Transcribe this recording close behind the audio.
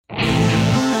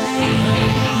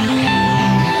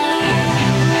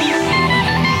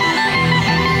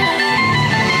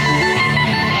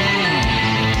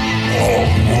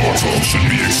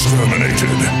terminated.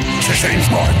 Change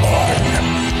my mind.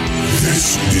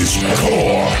 This is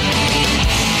Core.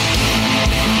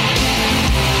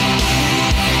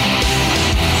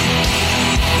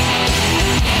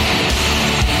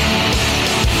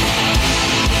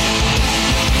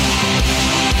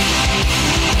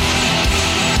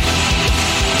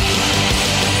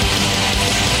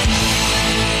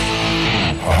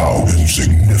 How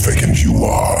insignificant you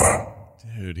are.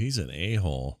 Dude, he's an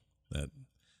a-hole.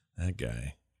 That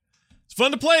guy. It's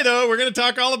fun to play, though. We're going to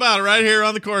talk all about it right here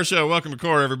on the Core Show. Welcome to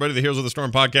Core, everybody. The Heroes of the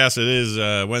Storm podcast. It is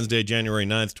Wednesday, January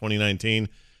 9th, 2019,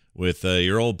 with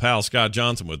your old pal Scott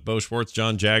Johnson, with Bo Schwartz,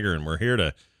 John Jagger, and we're here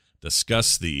to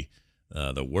discuss the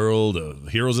world of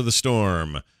Heroes of the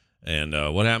Storm and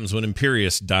what happens when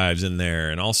Imperius dives in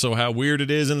there, and also how weird it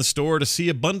is in the store to see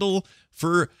a bundle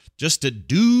for just a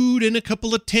dude and a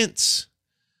couple of tents.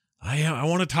 I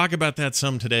want to talk about that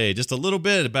some today, just a little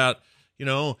bit about, you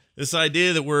know, this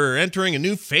idea that we're entering a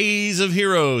new phase of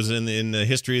heroes in the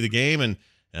history of the game, and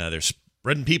they're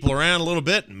spreading people around a little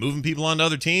bit and moving people onto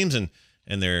other teams, and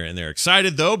they're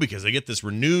excited though because they get this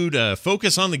renewed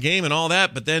focus on the game and all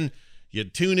that. But then you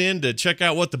tune in to check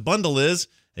out what the bundle is.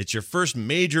 It's your first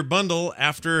major bundle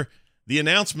after the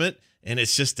announcement, and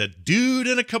it's just a dude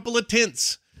and a couple of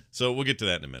tents. So we'll get to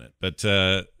that in a minute. But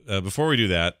before we do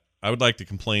that, I would like to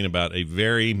complain about a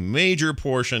very major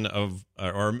portion of,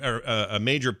 or a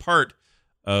major part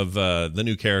of the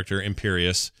new character,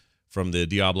 Imperius, from the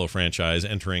Diablo franchise,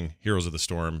 entering Heroes of the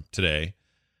Storm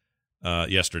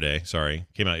yesterday. Sorry.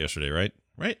 Came out yesterday, right?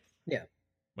 Right? Yeah.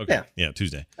 Okay. Yeah,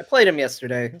 Tuesday. I played him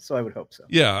yesterday, so I would hope so.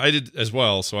 Yeah, I did as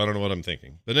well, so I don't know what I'm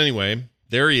thinking. But anyway,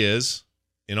 there he is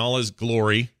in all his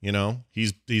glory, you know.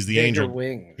 He's the angel.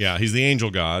 Wings. Yeah, he's the angel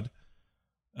god.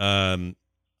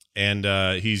 And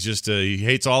he's just he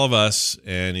hates all of us,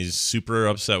 and he's super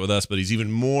upset with us, but he's even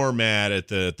more mad at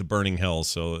the burning hell.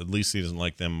 So at least he doesn't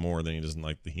like them more than he doesn't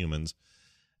like the humans.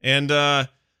 And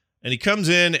he comes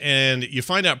in, and you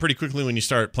find out pretty quickly when you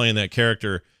start playing that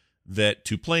character that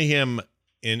to play him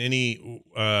in any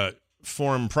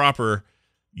form proper,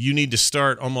 you need to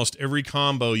start almost every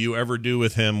combo you ever do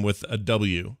with him with a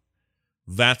W.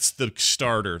 That's the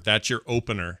starter. That's your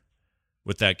opener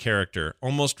with that character,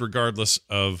 almost regardless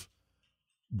of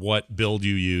what build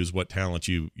you use, what talent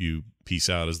you piece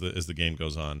out as the game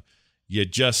goes on. You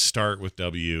just start with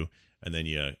W, and then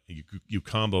you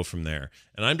combo from there.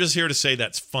 And I'm just here to say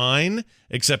that's fine,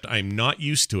 except I'm not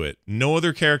used to it. No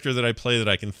other character that I play that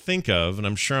I can think of, and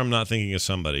I'm sure I'm not thinking of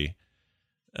somebody,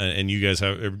 and you guys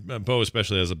have, Bo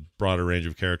especially has a broader range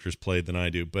of characters played than I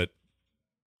do, but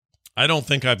I don't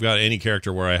think I've got any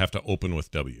character where I have to open with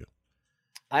W.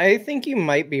 I think you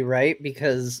might be right,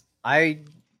 because I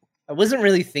wasn't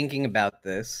really thinking about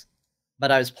this, but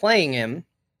I was playing him,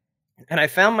 and I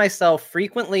found myself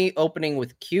frequently opening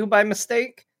with Q by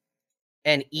mistake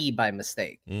and E by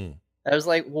mistake. I was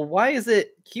like, well, why is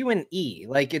it Q and E?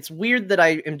 Like, it's weird that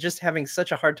I am just having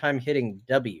such a hard time hitting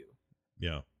W.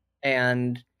 Yeah.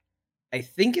 And I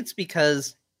think it's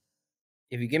because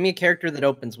if you give me a character that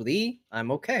opens with E, I'm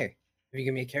okay. If you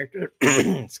give me a character,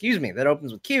 that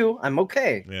opens with Q, I'm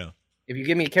okay. Yeah. If you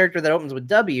give me a character that opens with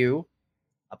W,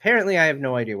 apparently I have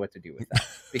no idea what to do with that,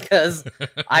 because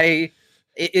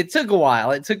it took a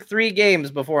while. It took 3 games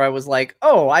before I was like,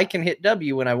 oh, I can hit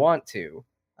W when I want to.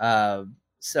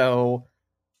 So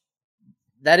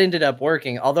that ended up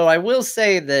working. Although I will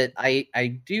say that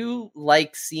I do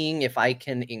like seeing if I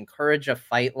can encourage a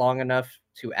fight long enough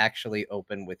to actually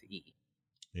open with E.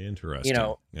 Interesting. You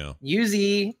know, yeah. Use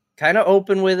E, kind of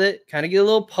open with it, kind of get a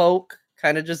little poke,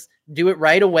 kind of just do it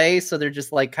right away, so they're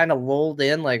just like kind of lulled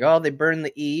in, like, oh, they burn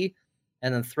the E,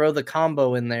 and then throw the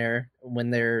combo in there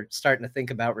when they're starting to think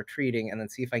about retreating, and then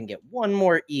see if I can get one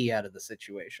more E out of the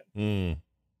situation.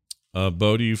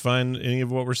 Bo, do you find any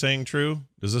of what we're saying true?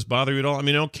 Does this bother you at all? I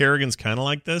mean, Kerrigan's kind of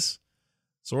like this,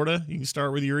 sort of. You can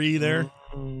start with your E there,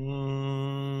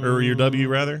 or your W,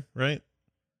 rather, right?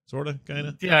 Sort of, kind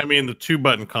of. Yeah, I mean, the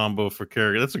 2-button combo for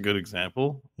Kerrigan, that's a good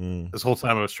example. This whole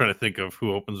time I was trying to think of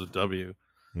who opens with W.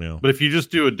 Yeah. But if you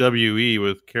just do a WE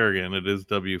with Kerrigan, it is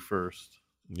W first.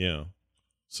 Yeah.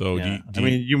 So yeah.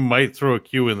 You might throw a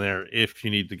Q in there if you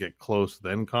need to get close,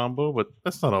 then combo, but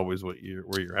that's not always where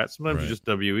you're at. Sometimes you just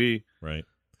WE. Right.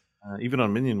 Even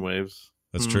on minion waves.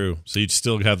 That's true. So you'd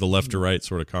still have the left to right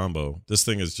sort of combo. This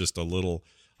thing is just a little.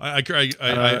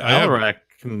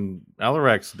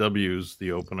 Alarak's W's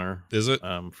the opener. Is it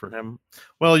for him?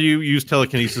 Well, you use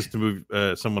telekinesis to move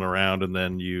someone around, and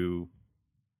then you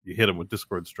hit him with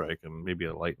Discord Strike and maybe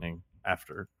a lightning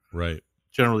after. Right.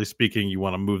 Generally speaking, you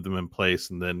want to move them in place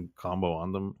and then combo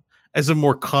on them. as a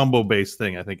more combo based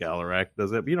thing, I think Alarak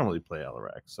does it. But you don't really play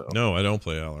Alarak, so No, I don't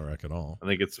play Alarak at all. I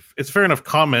think it's fair enough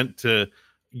comment to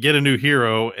get a new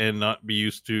hero and not be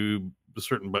used to the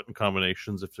certain button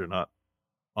combinations if they're not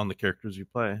on the characters you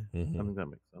play. Mhm. I think that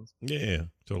makes sense, Yeah,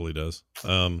 totally does.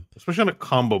 especially on a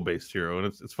combo based hero. And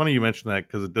it's funny you mentioned that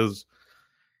because it does.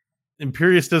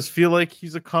 Imperius does feel like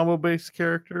he's a combo based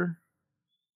character.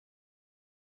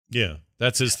 Yeah,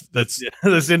 that's Yeah,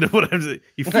 that's into what I'm saying.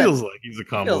 He feels like he's a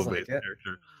combo Feels like based it.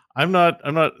 character. I'm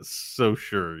not so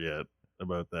sure yet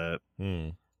about that.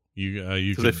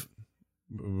 You 'Cause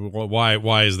could,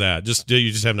 why is that?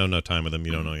 You just have no time with him.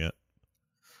 You don't know yet.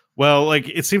 Well, like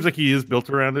it seems like he is built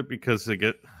around it because I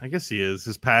guess he is.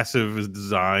 His passive is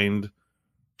designed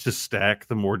to stack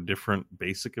the more different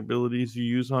basic abilities you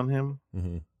use on him.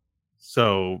 Mm-hmm.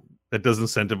 So that does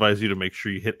incentivize you to make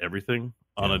sure you hit everything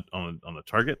on a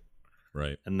target.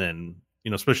 Right. And then,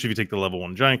 especially if you take the level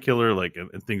 1 giant killer, like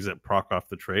and things that proc off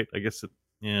the trait, I guess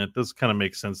it does kind of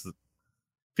make sense. That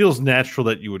feels natural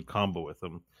that you would combo with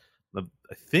him.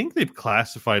 I think they've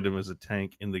classified him as a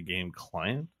tank in the game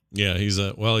client. Yeah, he's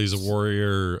a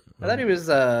warrior. I thought he was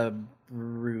a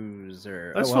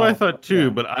bruiser. That's what I thought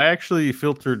too, but I actually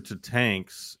filtered to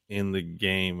tanks in the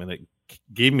game, and it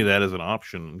gave me that as an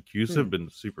option. And queues have been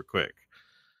super quick.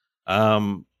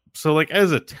 So like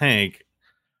as a tank,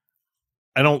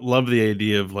 I don't love the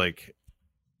idea of like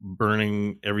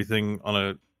burning everything on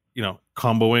a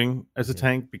comboing as a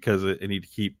tank because I need to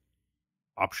keep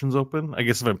options open. I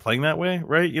guess if I'm playing that way,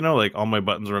 right? Like all my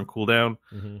buttons are on cooldown,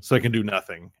 so I can do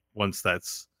nothing once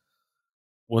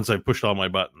I've pushed all my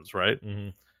buttons, right? Mm-hmm.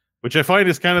 Which I find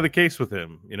is kind of the case with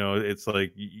him. It's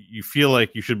like you feel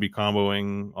like you should be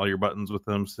comboing all your buttons with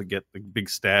him to get the big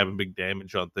stab and big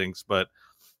damage on things. But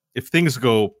if things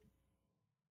go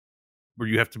where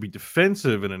you have to be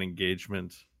defensive in an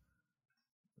engagement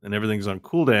and everything's on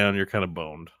cooldown, you're kind of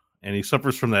boned. And he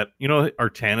suffers from that.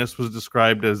 Artanis was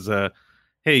described as,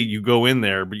 hey, you go in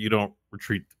there, but you don't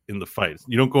retreat in the fight.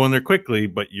 You don't go in there quickly,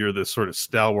 but you're this sort of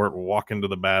stalwart walk into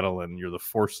the battle and you're the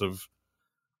force of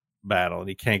battle, and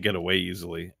he can't get away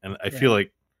easily. And I feel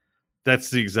like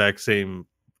that's the exact same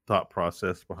thought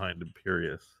process behind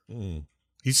Imperius.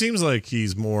 He seems like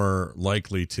he's more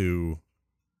likely to.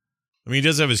 I mean, he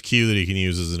does have his Q that he can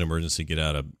use as an emergency get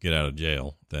out of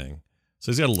jail thing.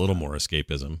 So he's got a little more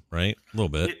escapism, right? A little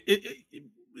bit.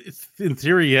 It's in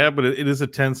theory, yeah, but it is a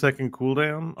 10-second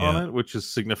cooldown on it, which is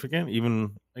significant.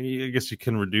 Even I guess you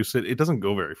can reduce it. It doesn't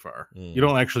go very far. You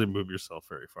don't actually move yourself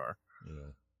very far.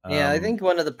 Yeah, I think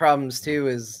one of the problems too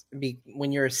is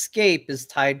when your escape is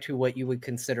tied to what you would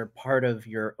consider part of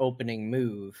your opening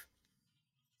move.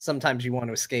 Sometimes you want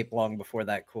to escape long before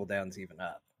that cooldown's even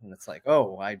up, and it's like,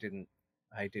 oh, I didn't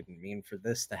mean for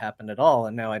this to happen at all,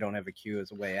 and now I don't have a Q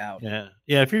as a way out. Yeah.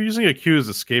 If you're using a Q as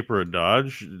escape or a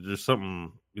dodge, there's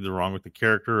something either wrong with the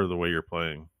character or the way you're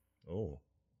playing. Oh,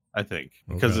 I think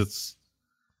because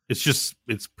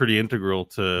it's pretty integral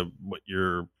to what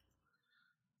you're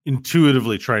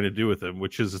intuitively trying to do with him,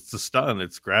 which is it's a stun,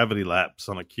 it's gravity lapse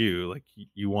on a Q. Like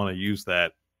you want to use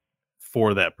that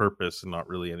for that purpose and not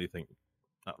really anything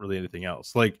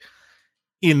else. Like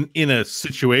in a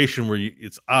situation where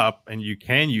it's up and you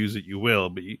can use it, you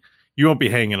will, but you won't be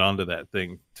hanging on to that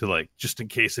thing to like just in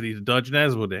case I need to dodge an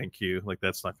Asmodan Q. Like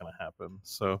that's not going to happen.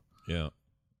 So yeah.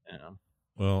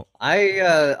 Well,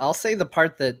 I'll say the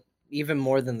part that even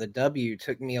more than the W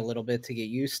took me a little bit to get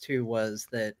used to was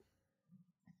that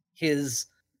his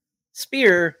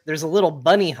spear, there's a little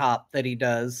bunny hop that he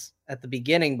does at the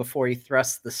beginning before he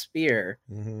thrusts the spear.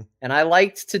 And I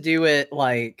liked to do it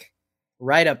like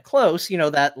right up close,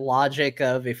 that logic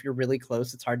of if you're really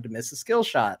close, it's hard to miss a skill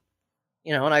shot.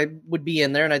 And I would be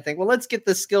in there and I think, well, let's get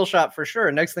this skill shot for sure.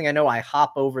 And next thing I know, I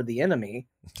hop over the enemy.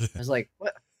 I was like,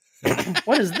 what?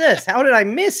 What is this? How did I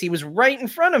miss? He was right in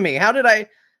front of me. How did I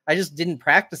just didn't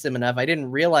practice him enough. I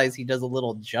didn't realize he does a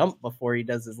little jump before he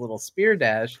does his little spear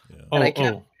dash. And I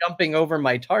kept jumping over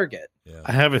my target. Yeah.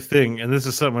 I have a thing, and this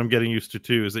is something I'm getting used to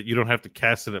too, is that you don't have to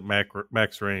cast it at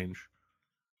max range.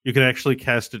 You can actually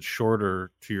cast it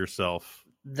shorter to yourself.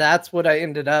 That's what I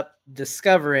ended up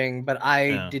discovering, but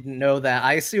I didn't know that.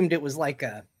 I assumed it was like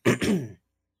a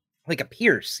like a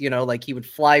pierce, like he would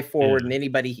fly forward and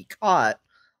anybody he caught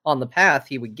on the path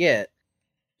he would get.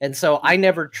 And so I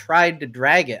never tried to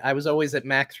drag it. I was always at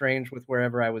max range with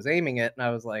wherever I was aiming it, and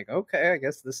I was like, okay, I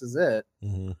guess this is it.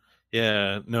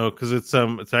 Yeah, no, because it's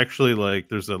actually like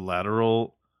there's a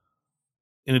lateral.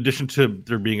 In addition to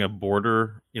there being a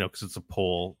border, because it's a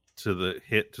pole to the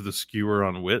hit to the skewer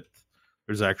on width,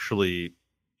 there's actually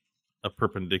a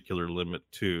perpendicular limit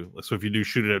too. So if you do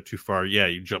shoot it out too far,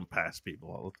 you jump past people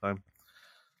all the time.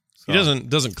 He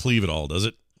doesn't cleave at all, does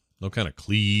it? No kind of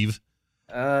cleave.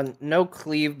 No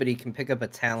cleave, but he can pick up a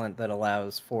talent that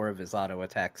allows 4 of his auto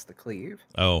attacks to cleave.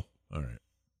 Oh, all right.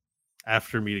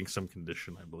 After meeting some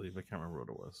condition, I believe. I can't remember what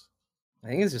it was. I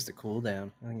think it's just a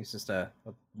cooldown. I think it's just a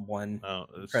one. Oh,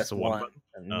 it's Press just a one one. button.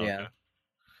 And, Oh, yeah.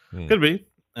 okay. Could be.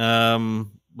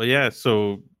 But yeah,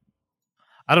 so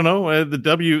I don't know. The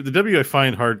W I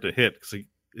find hard to hit because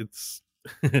it's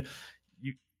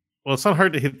it's not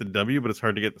hard to hit the W, but it's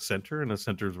hard to get the center, and the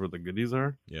center is where the goodies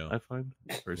are. Yeah. I find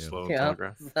very Yeah. slow and Yeah,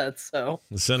 telegraphed. that's so.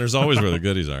 The center's always where the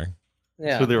goodies are.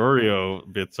 Yeah. So the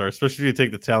Oreo bits are, especially if you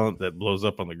take the talent that blows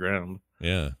up on the ground.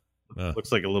 Yeah.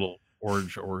 Looks like a little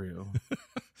orange Oreo.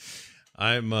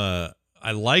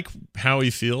 I like how he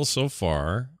feels so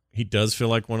far. He does feel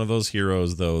like one of those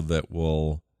heroes though that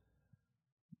will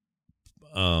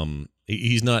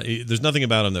he's not there's nothing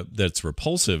about him that's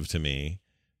repulsive to me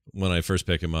when I first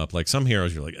pick him up. Like some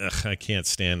heroes you're like, ugh, I can't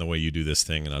stand the way you do this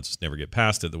thing and I'll just never get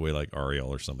past it the way like Ariel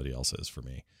or somebody else is for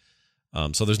me.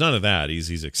 So there's none of that.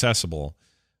 He's accessible,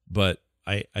 but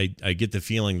I get the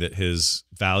feeling that his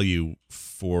value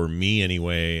for me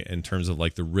anyway, in terms of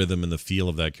like the rhythm and the feel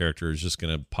of that character, is just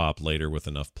going to pop later with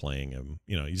enough playing him.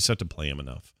 You know, you just have to play him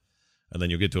enough. And then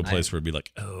you'll get to a place where it'd be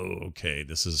like, oh, okay,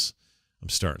 I'm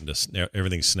starting to,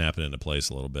 everything's snapping into place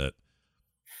a little bit.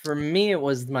 For me, it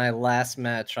was my last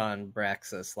match on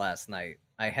Braxis last night.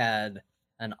 I had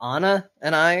an Ana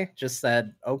and I just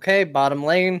said, okay, bottom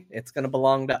lane, it's going to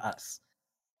belong to us.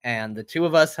 And the two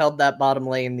of us held that bottom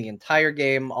lane the entire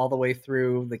game, all the way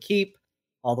through the keep,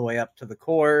 all the way up to the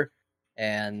core.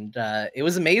 And it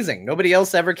was amazing. Nobody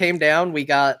else ever came down. We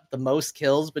got the most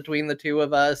kills between the two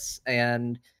of us.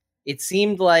 And it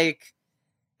seemed like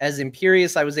as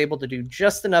Imperius, I was able to do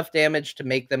just enough damage to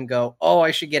make them go, oh,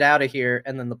 I should get out of here.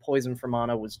 And then the poison from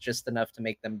Ana was just enough to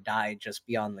make them die just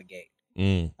beyond the gate.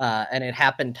 And it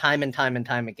happened time and time and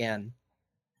time again,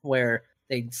 where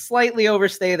they'd slightly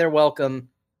overstay their welcome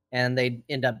and they'd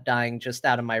end up dying just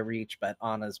out of my reach, but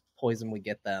Ana's poison would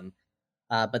get them.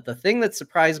 But the thing that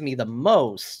surprised me the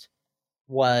most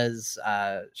was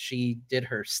she did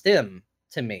her stim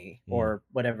to me, or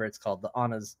whatever it's called, the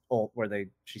Ana's ult, where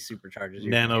she supercharges you.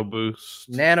 Nano boost.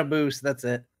 Nano boost, that's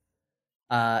it.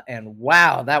 And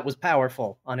wow, that was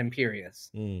powerful on Imperius.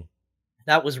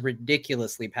 That was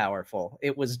ridiculously powerful.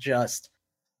 It was just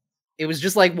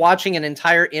like watching an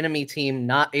entire enemy team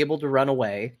not able to run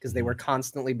away because they were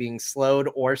constantly being slowed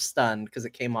or stunned because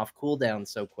it came off cooldown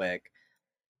so quick.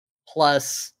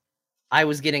 Plus, I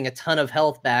was getting a ton of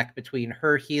health back between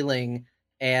her healing,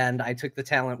 and I took the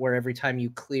talent where every time you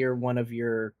clear one of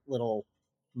your little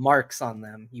marks on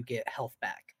them, you get health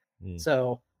back.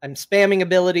 So I'm spamming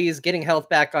abilities, getting health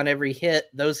back on every hit.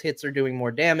 Those hits are doing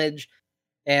more damage,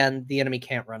 and the enemy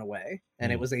can't run away.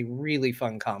 And it was a really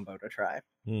fun combo to try.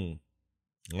 All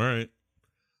right.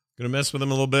 Gonna mess with him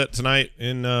a little bit tonight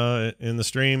in the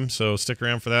stream, so stick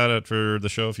around for that after the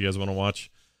show if you guys want to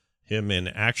watch him in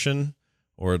action,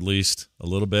 or at least a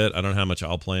little bit. I don't know how much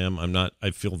I'll play him.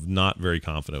 I feel not very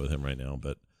confident with him right now,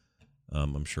 but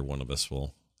I'm sure one of us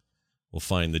will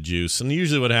find the juice. And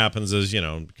usually what happens is,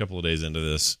 a couple of days into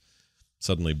this,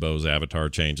 suddenly Bo's avatar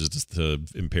changes to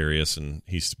Imperius and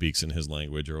he speaks in his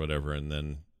language or whatever, and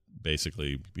then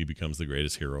basically he becomes the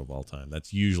greatest hero of all time.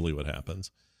 That's usually what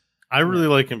happens. I really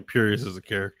like Imperius as a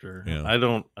character. Yeah.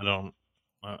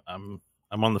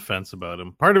 I'm on the fence about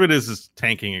him. Part of it is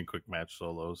tanking in quick match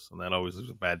solos, and that always is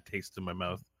a bad taste in my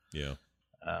mouth. Yeah.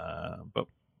 But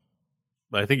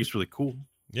I think he's really cool.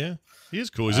 Yeah, he is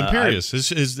cool. He's Imperius.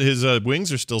 His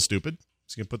wings are still stupid.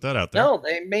 Just gonna put that out there. No,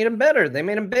 they made him better. They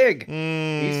made him big.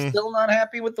 He's still not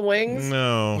happy with the wings.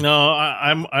 No,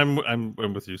 I'm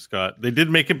with you, Scott. They did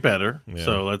make it better,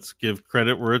 so let's give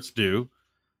credit where it's due.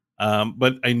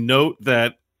 But I note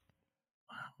that.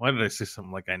 Why did I say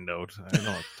something like I note? I don't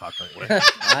want to talk that way.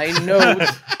 I know.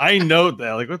 I note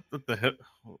that. Like what the heck?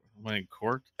 Am I in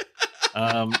court?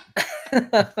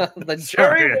 The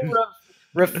jury will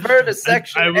refer to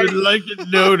section. I would like it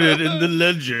noted in the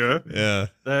ledger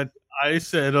that I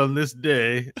said on this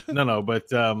day. But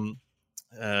so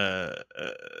the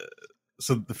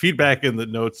feedback in the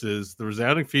notes is the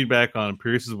resounding feedback on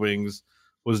Imperius's wings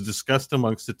was discussed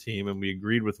amongst the team, and we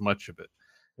agreed with much of it.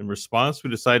 In response, we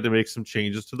decided to make some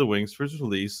changes to the wings for its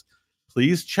release.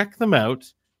 Please check them out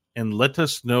and let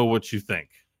us know what you think.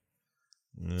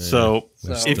 So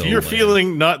if you're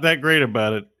feeling not that great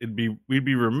about it, we'd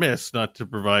be remiss not to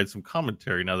provide some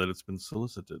commentary now that it's been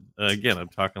solicited. Again, I'm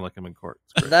talking like I'm in court.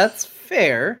 That's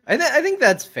fair. I think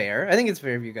that's fair. I think it's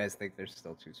fair if you guys think they're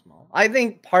still too small. I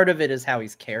think part of it is how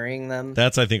he's carrying them.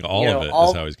 That's I think all of it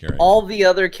is how he's carrying. All the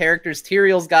other characters,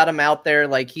 Tyrael's got him out there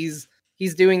like he's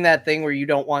he's doing that thing where you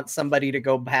don't want somebody to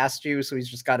go past you, so he's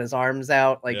just got his arms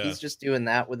out. Like, Yeah. he's just doing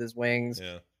that with his wings.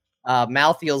 Yeah.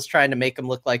 Malthiel's trying to make him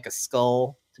look like a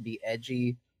skull to be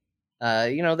edgy.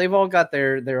 They've all got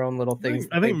their own little things.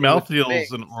 I think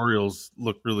Malthiel's and Orioles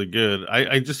look really good.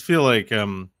 I just feel like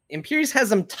Imperius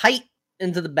has him tight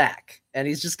into the back, and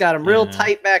he's just got him real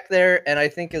tight back there. And I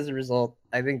think as a result,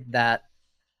 I think that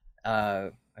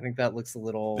looks a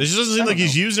little. This doesn't seem like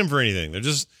he's used him for anything. They're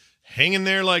just hanging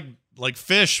there like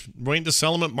fish, waiting to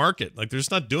sell them at market. Like, they're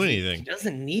just not doing anything. He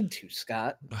doesn't need to,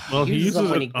 Scott. well, He uses them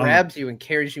when he grabs you and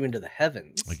carries you into the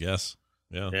heavens. I guess.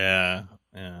 Yeah.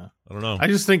 Yeah. I don't know. I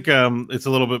just think it's a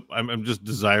little bit. I'm just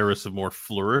desirous of more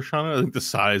flourish on it. I think the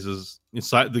size is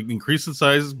the increase in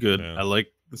size is good. Yeah. I like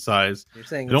the size. You're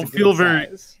saying They don't it's a feel good very-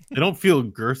 size. They don't feel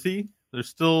girthy. They're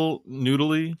still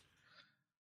noodly,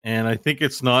 and I think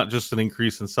it's not just an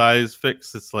increase in size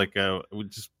fix. It's like I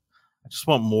just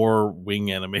want more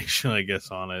wing animation, I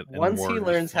guess, on it. and Once more he just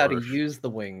learns how to flourish. use the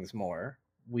wings more,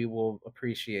 we will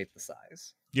appreciate the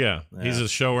size. Yeah. He's Yeah. a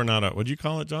shower, not a. What'd you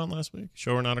call it, John, last week?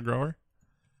 Shower, not a grower?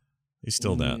 He's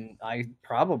still that. I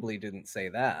probably didn't say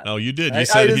that. Oh, you did. I You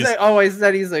said just he's. said- I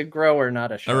said he's a grower,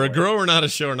 not a shower. Or a grower, not a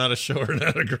shower, not a shower,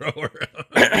 not a grower.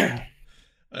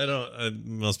 I don't.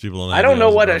 Most people don't. I don't know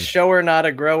what a problem. shower, not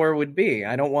a grower would be.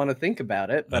 I don't want to think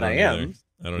about it, but I don't am. either.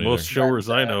 I don't Most either. showers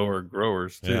I know are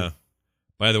growers too. Yeah.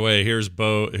 By the way, here's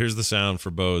Bo. Here's the sound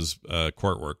for Bo's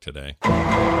court work today.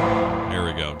 There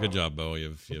we go. Good job, Bo.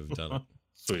 You've done it.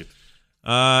 Sweet.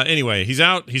 Anyway, he's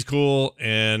out. He's cool,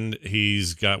 and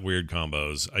he's got weird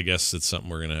combos. I guess it's something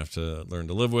we're gonna have to learn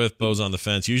to live with. Bo's on the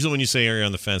fence. Usually, when you say area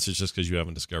on the fence, it's just because you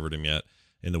haven't discovered him yet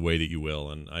in the way that you will.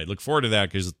 And I look forward to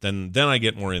that because then I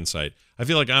get more insight. I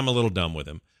feel like I'm a little dumb with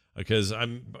him because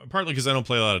I'm partly because I don't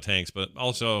play a lot of tanks, but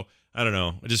also I don't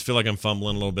know. I just feel like I'm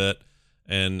fumbling a little bit,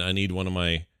 and I need one of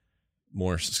my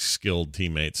more skilled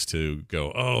teammates to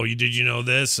go, oh, did you know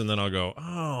this? And then I'll go,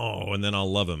 oh, and then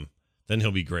I'll love him. Then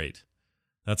he'll be great.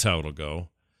 That's how it'll go.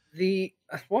 The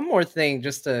one more thing,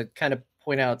 just to kind of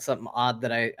point out something odd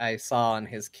that I saw on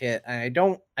his kit. And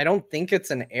I don't think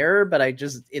it's an error, but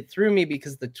it threw me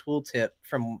because the tooltip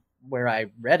from where I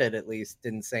read it at least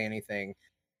didn't say anything.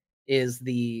 Is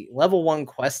the level 1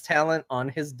 quest talent on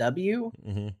his W?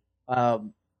 Mm-hmm.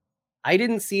 I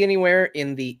didn't see anywhere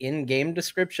in the in-game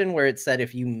description where it said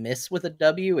if you miss with a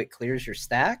W, it clears your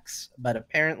stacks, but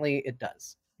apparently it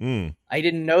does. I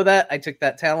didn't know that. I took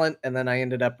that talent and then I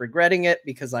ended up regretting it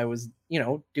because I was,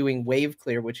 doing wave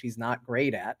clear, which he's not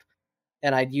great at.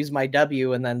 And I'd use my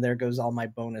W and then there goes all my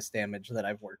bonus damage that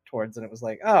I've worked towards. And it was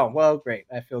like, oh, well, great.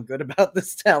 I feel good about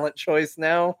this talent choice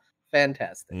now.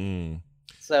 Fantastic.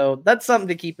 So that's something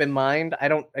to keep in mind. I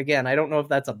don't know if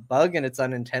that's a bug and it's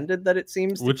unintended that it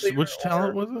seems to Which clear,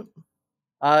 talent was it?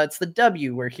 it's the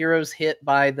W, where heroes hit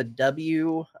by the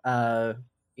W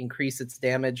increase its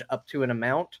damage up to an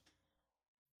amount.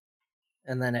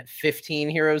 And then at 15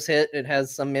 heroes hit, it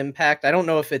has some impact. I don't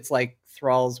know if it's like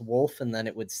Thrall's Wolf and then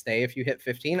it would stay if you hit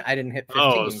 15. I didn't hit 15.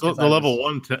 Oh, so the level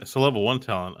 1 level 1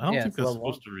 talent. I don't Yeah, think it's that's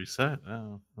level supposed to reset.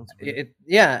 Oh, that's weird.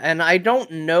 And I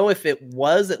don't know if it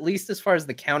was, at least as far as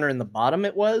the counter in the bottom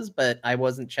it was, but I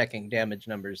wasn't checking damage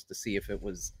numbers to see if it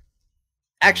was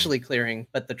actually clearing,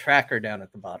 but the tracker down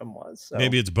at the bottom was. So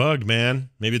Maybe it's bugged, man.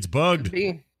 Maybe it's bugged. could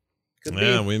be.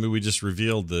 Yeah, maybe we just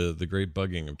revealed the great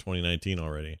bugging of 2019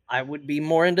 already. I would be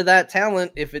more into that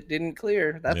talent if it didn't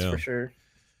clear. That's Yeah. for sure.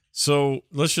 So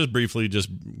let's just briefly just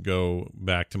go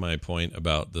back to my point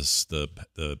about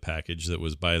the package that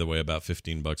was, by the way, about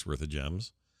 $15 worth of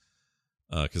gems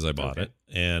because I bought it,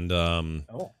 and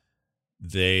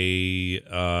they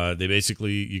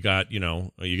basically you get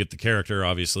the character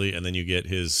obviously, and then you get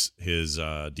his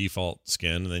default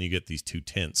skin, and then you get these 2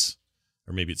 tints,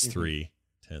 or maybe it's 3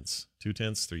 tints, 2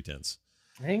 tints, 3 tints.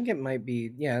 I think it might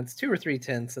be, it's 2 or 3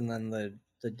 tints and then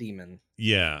the demon.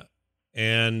 Yeah.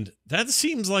 And that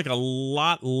seems like a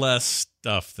lot less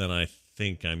stuff than I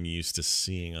think I'm used to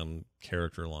seeing on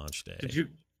character launch day. Did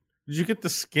you get the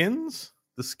skins?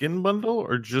 The skin bundle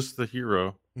or just the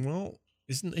hero? Well,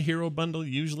 isn't the hero bundle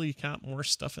usually got more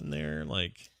stuff in there?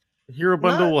 Like, The hero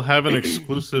bundle will have an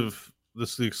exclusive the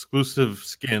exclusive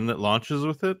skin that launches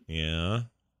with it. yeah.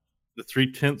 The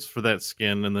 3 tints for that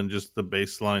skin, and then just the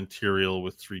baseline Tyrael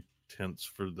with 3 tints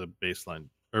for the baseline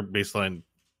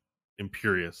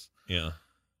Imperius. Yeah.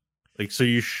 Like, so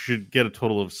you should get a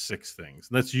total of 6 things.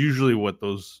 And that's usually what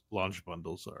those launch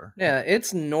bundles are. Yeah,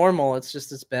 it's normal. It's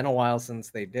just it's been a while since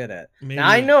they did it. Maybe.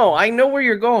 Now, I know where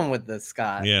you're going with this,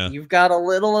 Scott. Yeah. You've got a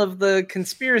little of the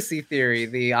conspiracy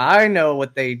theory. I know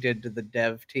what they did to the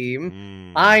dev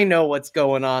team. I know what's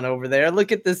going on over there.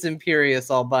 Look at this Imperius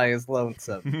all by his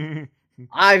lonesome.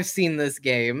 I've seen this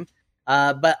game.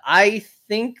 But I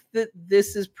think that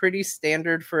this is pretty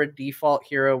standard for a default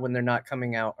hero when they're not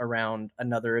coming out around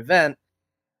another event.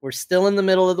 We're still in the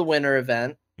middle of the winter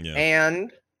event,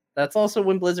 and that's also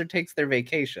when Blizzard takes their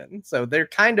vacation. So they're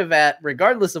kind of at,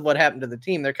 regardless of what happened to the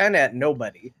team, they're kind of at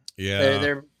nobody. Yeah.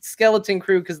 They're skeleton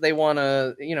crew because they want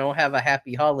to, have a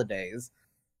happy holidays.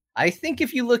 I think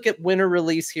if you look at winter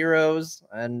release heroes,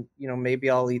 and, maybe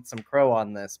I'll eat some crow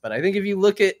on this, but I think if you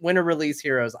look at winter release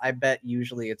heroes, I bet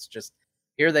usually it's just,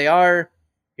 here they are,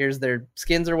 here's their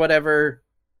skins or whatever,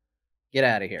 get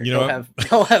out of here. Go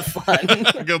have fun.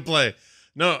 Go play.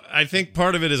 No, I think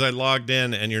part of it is I logged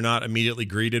in and you're not immediately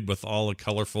greeted with all the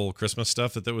colorful Christmas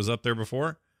stuff that was up there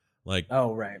before. Like,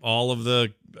 right. all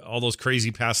those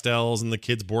crazy pastels and the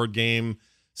kids board game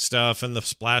stuff and the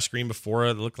splash screen before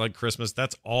it looked like Christmas.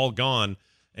 That's all gone.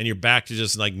 And you're back to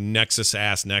just like Nexus.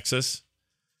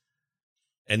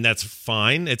 And that's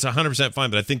fine. It's 100% fine.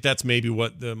 But I think that's maybe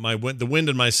what the wind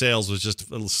in my sails was just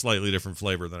a little slightly different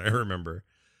flavor than I remember.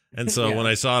 And so when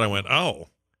I saw it, I went, oh,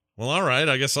 well, all right.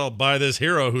 I guess I'll buy this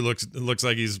hero who looks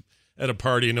like he's at a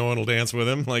party. No one will dance with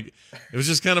him. Like, it was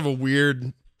just kind of a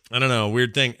weird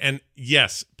thing. And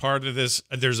yes, part of this,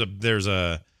 there's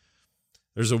a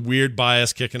weird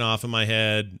bias kicking off in my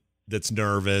head that's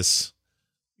nervous,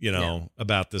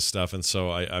 about this stuff. And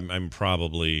so I'm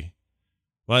probably,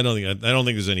 well, I don't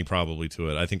think there's any probably to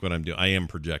it. I think what I'm doing, I am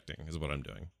projecting is what I'm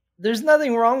doing. There's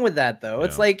nothing wrong with that though.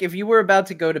 It's like if you were about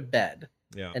to go to bed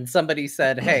and somebody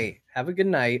said, "Hey, have a good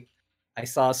night. I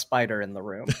saw a spider in the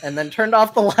room," and then turned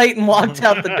off the light and walked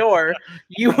out the door,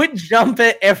 you would jump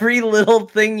at every little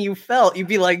thing you felt. You'd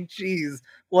be like, geez,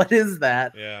 what is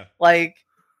that? Yeah. Like,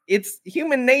 it's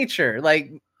human nature. Like,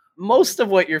 most of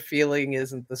what you're feeling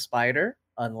isn't the spider,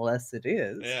 unless it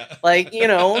is. Yeah. Like,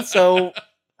 so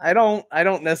I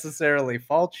don't necessarily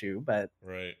fault you, but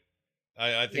right.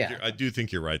 I think I do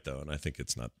think you're right though, and I think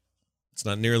it's not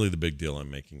nearly the big deal I'm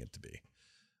making it to be.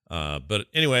 But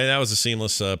anyway, that was a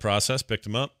seamless process. Picked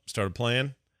him up, started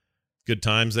playing. Good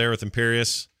times there with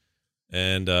Imperius.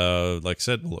 And like I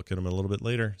said, we'll look at him a little bit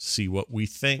later, see what we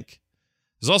think.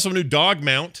 There's also a new dog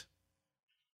mount.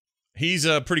 He's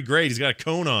pretty great. He's got a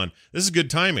cone on. This is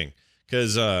good timing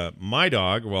because my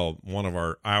dog, well, one of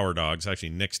our dogs, actually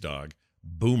Nick's dog,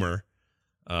 Boomer,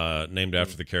 named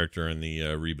after the character in the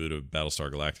reboot of Battlestar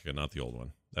Galactica, not the old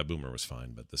one. That Boomer was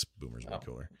fine, but this Boomer's way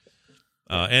cooler.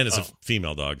 And it's a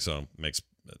female dog, so it makes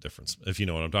a difference, if you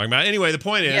know what I'm talking about. Anyway, the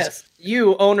point is... Yes,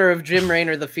 you, owner of Jim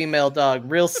Raynor, the female dog,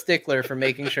 real stickler for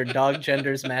making sure dog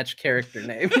genders match character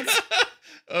names.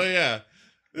 Oh, yeah.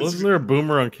 Wasn't there a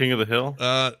Boomer on King of the Hill?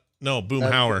 No,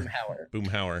 Boomhauer.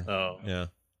 Boomhauer. Oh. Yeah.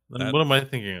 Then what am I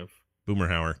thinking of?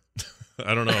 Boomerhauer.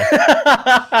 I don't know.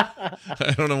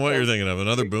 I don't know what you're thinking of.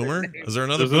 Another Boomer? Is there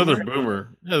another Boomer? Another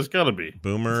Boomer. Yeah, there's got to be.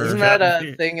 Boomer. Isn't that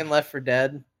a thing in Left 4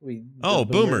 Dead?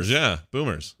 Boomers. Yeah,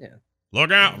 Boomers. Yeah.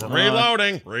 Look out.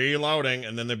 Reloading.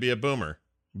 And then there'd be a Boomer.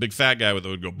 Big fat guy that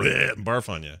would go bleh and barf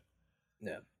on you.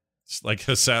 Yeah. It's like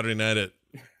a Saturday night at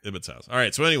Ibbott's house. All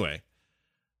right, so anyway.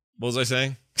 What was I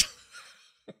saying?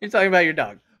 You're talking about your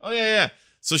dog. Oh, yeah.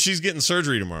 So she's getting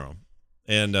surgery tomorrow.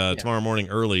 And tomorrow morning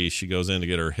early, she goes in to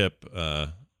get her hip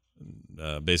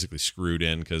basically screwed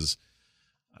in because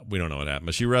we don't know what happened.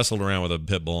 But she wrestled around with a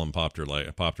pit bull and popped her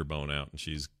bone out. And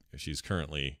she's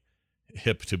currently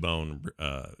hip to bone.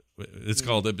 It's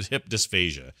called hip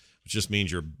dysphagia, which just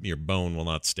means your bone will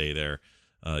not stay there.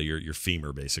 Your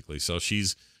femur, basically. So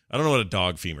I don't know what a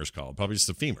dog femur is called. Probably just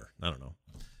a femur. I don't know.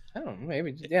 I don't know.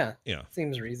 Maybe, yeah.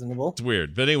 Seems reasonable. It's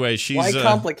weird. But anyway, she's... Why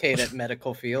complicate it,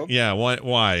 medical field? Yeah,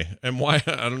 why? And why?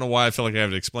 I don't know why I feel like I have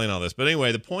to explain all this. But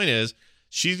anyway, the point is,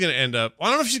 she's going to end up... I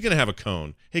don't know if she's going to have a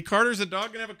cone. Hey, Carter's the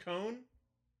dog going to have a cone?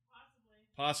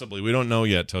 Possibly. We don't know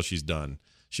yet till she's done.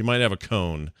 She might have a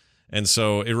cone. And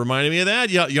so it reminded me of that.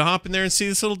 You hop in there and see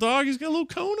this little dog. He's got a little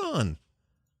cone on.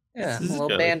 Yeah, a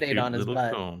little Band-Aid on his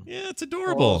butt. Cone. Yeah, it's A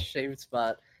adorable. little shaved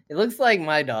spot. It looks like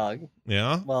my dog.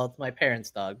 Yeah? Well, it's my parents'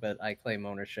 dog, but I claim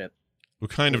ownership. What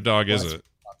kind of dog is it?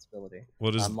 Responsibility.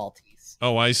 What is Maltese.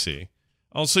 Oh, I see.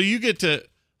 Oh, so you get to...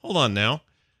 Hold on now.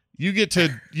 You get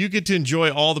to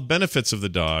enjoy all the benefits of the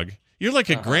dog. You're like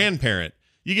a grandparent.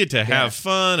 You get to have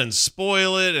fun and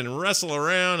spoil it and wrestle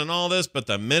around and all this, but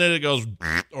the minute it goes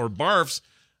or barfs,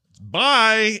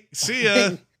 bye. See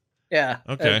ya. Yeah.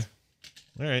 Okay.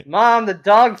 All right. Mom, the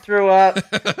dog threw up.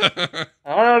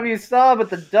 I don't know if you saw, but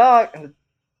the dog.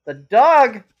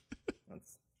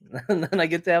 And then I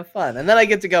get to have fun. And then I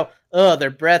get to go, oh,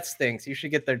 their breath stinks. You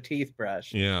should get their teeth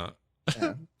brushed. Yeah.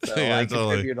 So Yeah, I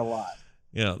totally. contribute a lot.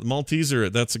 Yeah, the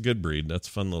Malteser, that's a good breed. That's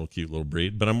a fun little cute little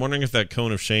breed. But I'm wondering if that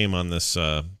cone of shame on this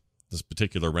this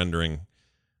particular rendering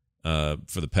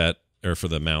for the pet, or for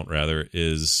the mount rather,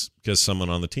 is because someone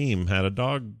on the team had a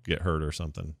dog get hurt or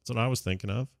something. That's what I was thinking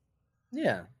of.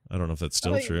 Yeah. I don't know if that's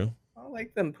still true. I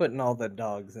like them putting all the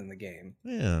dogs in the game.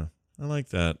 Yeah, I like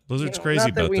that. Blizzard's You know, crazy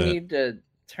not that about we that. need to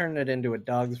turn it into a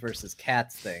dogs versus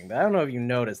cats thing, but I don't know if you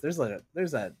noticed, there's a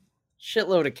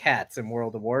shitload of cats in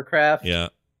World of Warcraft. Yeah.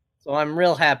 So I'm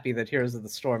real happy that Heroes of the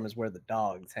Storm is where the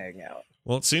dogs hang out.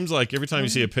 Well, it seems like every time you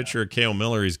see a picture of Kale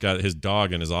Miller, he's got his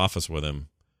dog in his office with him,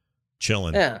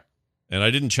 chilling. Yeah. And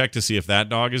I didn't check to see if that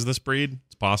dog is this breed.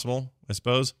 It's possible, I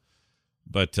suppose.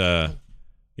 But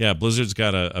yeah, Blizzard's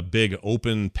got a big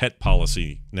open pet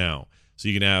policy now. So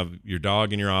you can have your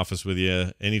dog in your office with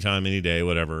you anytime, any day,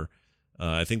 whatever.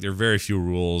 I think there are very few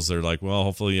rules. They're like, well,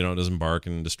 hopefully, it doesn't bark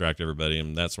and distract everybody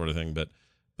and that sort of thing. But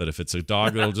if it's a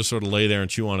dog that'll just sort of lay there and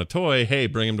chew on a toy, hey,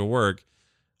 bring him to work.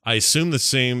 I assume the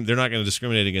same. They're not going to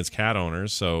discriminate against cat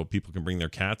owners, so people can bring their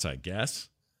cats, I guess.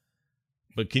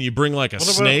 But can you bring like a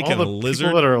snake and a lizard?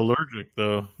 People that are allergic,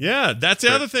 though. Yeah, that's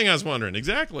the other thing I was wondering.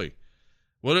 Exactly.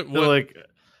 What like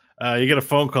you get a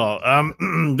phone call.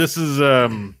 This is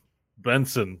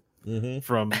Benson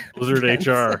from Blizzard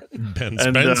HR,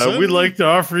 and we'd like to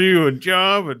offer you a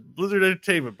job at Blizzard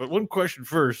Entertainment. But one question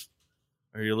first: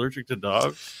 are you allergic to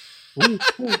dogs?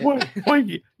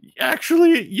 Why?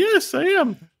 Actually, yes, I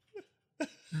am.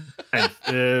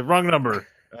 Wrong number.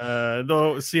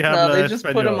 No, they just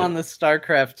put him on the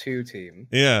StarCraft 2 team.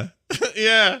 Yeah.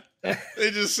 Yeah. They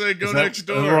just say go next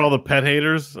door. Where all the pet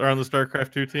haters are on the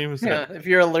StarCraft 2 team? Yeah, if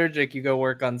you're allergic, you go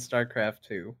work on StarCraft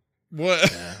 2.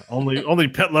 What? Yeah, only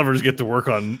pet lovers get to work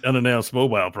on unannounced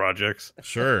mobile projects.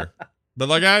 Sure. But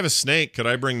like I have a snake. Could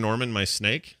I bring Norman my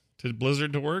snake to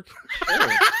Blizzard to work?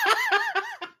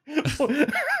 Sure.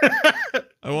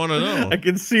 I want to know. I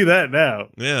can see that now.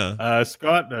 Yeah.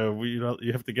 Scott,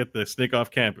 you have to get the snake off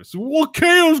campus. Well,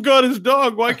 Kale's got his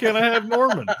dog. Why can't I have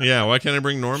Norman? Yeah, why can't I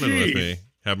bring Norman with me?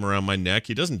 Have him around my neck.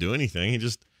 He doesn't do anything.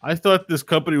 I thought this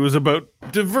company was about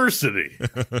diversity.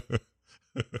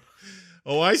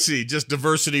 Oh, I see. Just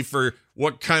diversity for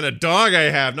what kind of dog I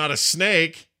have, not a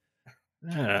snake.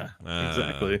 Yeah,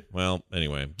 exactly. Well,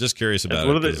 anyway, just curious about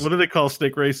it. What do they call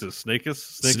snake races?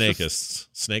 Snakists? Snakists.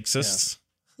 Snakecysts? Yeah.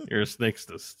 You're a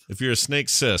snakesist. If you're a snake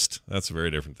cyst, that's a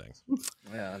very different thing.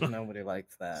 Yeah, nobody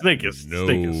likes that. Snakist. No,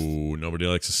 snakist. Nobody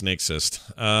likes a snake cyst.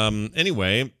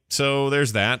 Anyway, so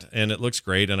there's that, and it looks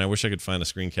great, and I wish I could find a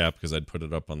screen cap because I'd put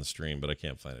it up on the stream, but I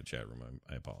can't find a chat room.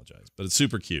 I apologize. But it's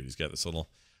super cute. He's got this little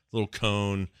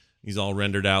cone. He's all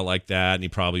rendered out like that, and he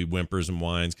probably whimpers and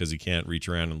whines because he can't reach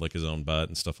around and lick his own butt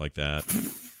and stuff like that.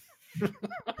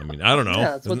 I mean, I don't know.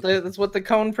 Yeah, that's what the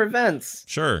cone prevents.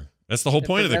 Sure. That's the whole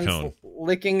point of the cone.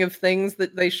 Licking of things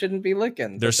that they shouldn't be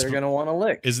licking. They're going to want to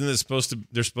lick. Isn't it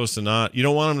they're supposed to not? You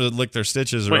don't want them to lick their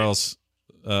stitches or else.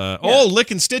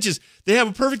 Licking stitches. They have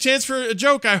a perfect chance for a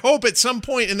joke. I hope at some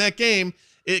point in that game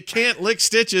it can't lick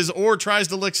stitches or tries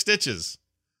to lick stitches.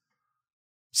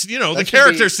 So, the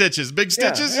character stitches, big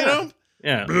stitches,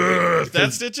 Yeah.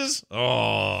 That stitches?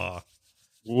 Oh.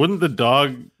 Wouldn't the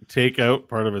dog take out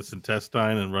part of its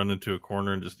intestine and run into a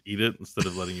corner and just eat it instead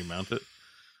of letting you mount it?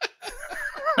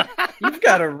 You've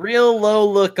got a real low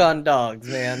look on dogs,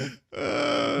 man.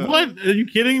 What? Are you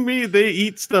kidding me? They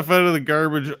eat stuff out of the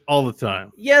garbage all the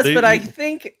time. Yes, but I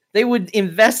think they would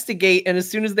investigate, and as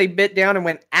soon as they bit down and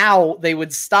went, ow, they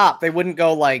would stop. They wouldn't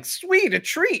go like, sweet, a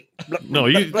treat. No,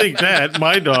 you think that.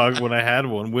 My dog, when I had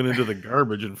one, went into the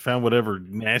garbage and found whatever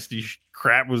nasty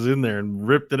crap was in there and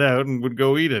ripped it out and would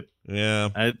go eat it. Yeah.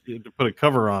 I had to put a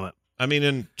cover on it. I mean,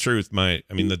 in truth,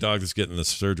 the dog that's getting the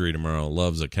surgery tomorrow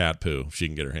loves a cat poo if she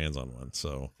can get her hands on one.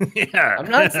 So yeah. I'm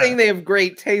not saying they have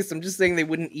great taste. I'm just saying they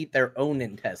wouldn't eat their own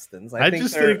intestines. I think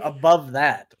they're above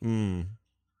that. Mm.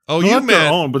 Oh, you meant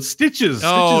their own, but Stitches.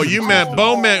 Oh, you meant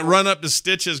Bo meant run up to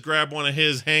Stitches, grab one of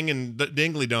his hanging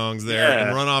dingly dongs there,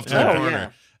 and run off to the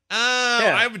corner.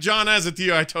 Yeah. John, as with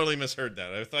you, I totally misheard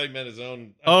that. I thought he meant his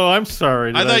own. Oh, I'm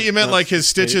sorry. I thought you meant like his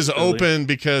stitches open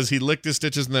because he licked his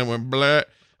stitches and then went blah.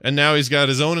 And now he's got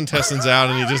his own intestines out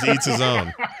and he just eats his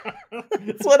own.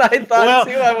 That's what I thought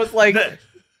too. I was like,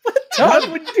 what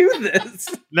dog would do this?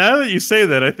 Now that you say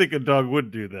that, I think a dog would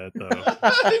do that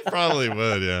though. He probably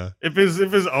would, yeah. If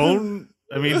his own,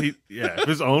 if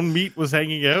his own meat was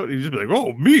hanging out, he'd just be like,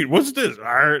 "Oh, meat, what's this?"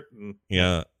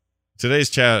 Yeah. Today's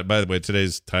chat, by the way,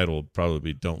 today's title will probably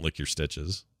be "Don't Lick Your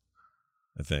Stitches."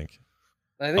 I think.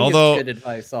 I think it's good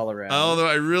advice all around. Although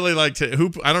I really like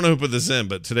to, I don't know who put this in,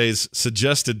 but today's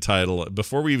suggested title,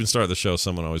 before we even start the show,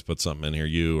 someone always puts something in here,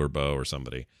 you or Bo or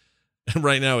somebody. And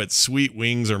right now it's "Sweet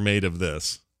Wings Are Made of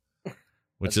This,"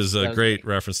 which is a great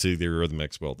reference to the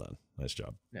Eurythmics. Well done. Nice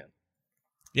job. Yeah.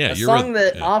 Yeah, A you're song right.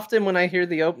 that Yeah. often when I hear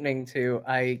the opening to,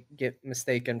 I get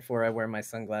mistaken for I wear my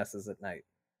sunglasses at night.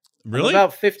 I'm Really?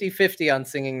 about 50-50 on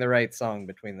singing the right song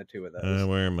between the two of I those.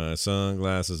 wear my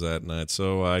sunglasses at night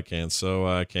so I can.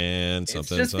 It's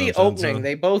Something. just the something, opening. something.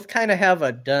 They both kind of have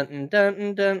a dun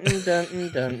dun dun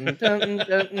dun dun dun dun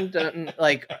dun dun,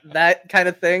 like that kind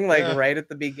of thing, like Yeah. right at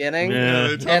the beginning. Yeah.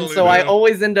 they And totally so I do.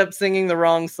 always end up singing the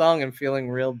wrong song and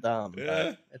feeling real dumb. Yeah.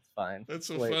 But it's fine. That's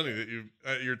so Wait. funny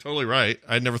that you're totally right.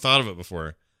 I'd never thought of it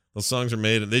before. Those songs are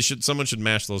made. Someone should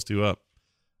mash those two up,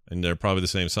 and they're probably the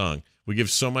same song. We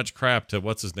give so much crap to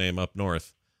what's his name up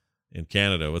north in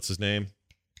Canada. What's his name?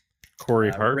 Corey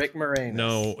Hart. Rick Moranis.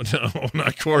 No,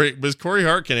 not Corey. Was Corey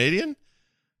Hart Canadian?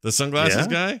 The sunglasses Yeah.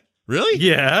 guy? Really?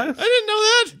 Yeah, I didn't know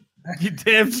that. you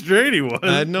damn straight he was.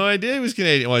 I had no idea he was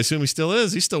Canadian. Well, I assume he still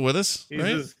is. He's still with us,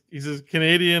 right? He's as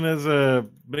Canadian as a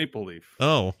maple leaf.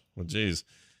 Oh, well, geez.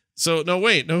 So, no,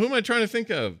 wait. No, who am I trying to think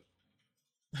of?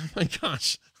 Oh, my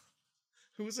gosh.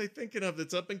 Who was I thinking of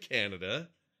that's up in Canada?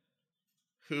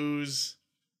 Who's...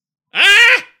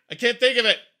 I can't think of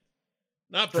it.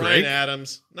 Not Bryan Drake?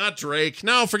 Adams. Not Drake.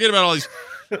 No, forget about all these...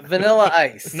 Vanilla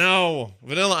Ice. No,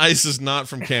 Vanilla Ice is not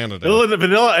from Canada.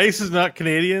 Vanilla Ice is not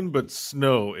Canadian, but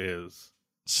Snow is.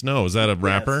 Snow, is that a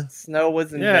rapper? Yes, Snow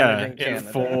was Yeah, invented in Canada.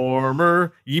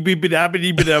 Informer.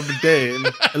 Yee-bee-be-da-be-dee-be-da-be-dang.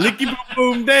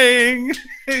 Licky-boom-boom dang.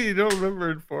 You don't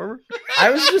remember Informer? I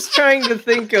was just trying to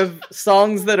think of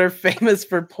songs that are famous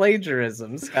for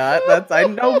plagiarism, Scott. I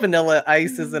know Vanilla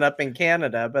Ice isn't up in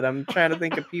Canada, but I'm trying to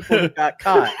think of people who got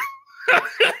caught.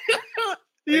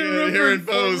 You remember Hearing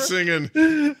Informer? Foes singing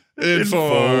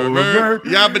Informer.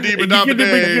 Yabba dee dabba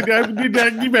day.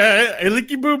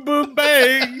 Licky-boom boom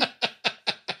bang.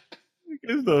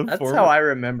 That's how I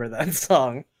remember that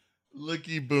song.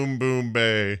 Licky boom boom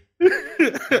bay.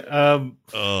 You're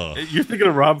thinking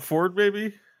of Rob Ford,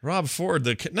 maybe? Rob Ford,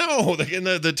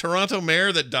 the Toronto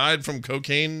mayor that died from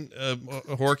cocaine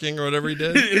horking or whatever he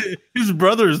did. His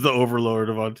brother's the overlord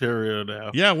of Ontario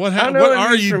now. Yeah, what I don't know what if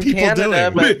are he's you from people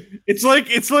Canada, doing? but- It's like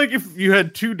if you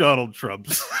had two Donald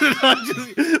Trumps. Not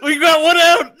just, we got one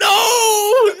out.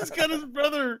 No, he's got his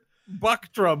brother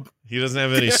Buck Trump. He doesn't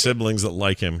have any siblings that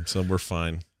like him, so we're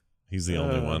fine. He's the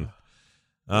only one.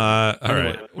 All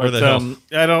right, where the hell?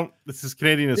 I don't. This is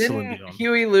Canadian as Celine Didn't Dion.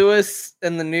 Huey Lewis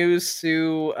and the News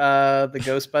sue the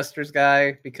Ghostbusters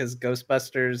guy because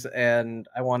Ghostbusters and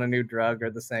I Want a New Drug are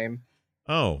the same?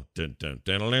 Oh, dun, dun,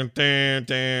 dun, dun, dun,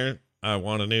 dun. I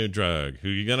want a new drug. Who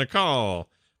you gonna call?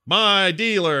 My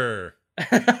dealer.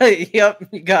 Yep,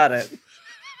 you got it.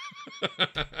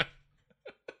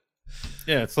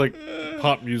 Yeah, it's like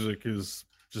pop music is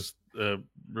just a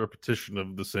repetition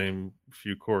of the same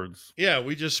few chords. Yeah,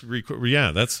 we just record.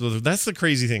 Yeah, that's the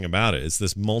crazy thing about it. It's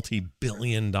this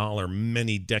multi-billion-dollar,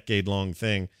 many-decade-long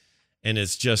thing, and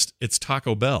it's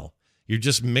Taco Bell. You're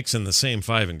just mixing the same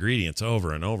 5 ingredients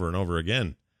over and over and over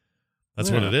again. That's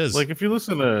what it is. Like if you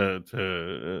listen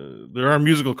to there are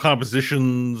musical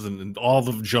compositions and all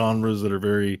the genres that are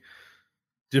very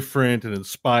different and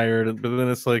inspired, but then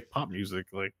it's like pop music,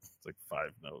 like it's like 5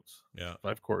 notes, Yeah,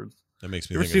 5 chords. that makes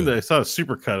me You ever think seen of that? I saw a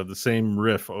supercut of the same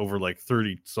riff over like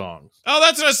 30 songs. Oh,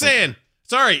 that's what I was saying.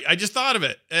 Sorry, I just thought of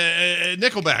it.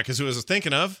 Nickelback is who I was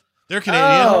thinking of. They're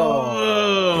Canadian.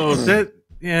 Oh.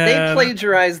 Yeah. They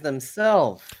plagiarize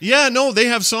themselves. Yeah, no, they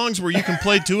have songs where you can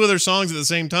play 2 of their songs at the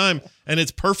same time, and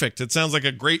it's perfect. It sounds like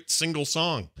a great single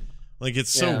song. Like, it's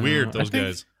so Yeah. weird, those I think-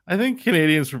 guys. I think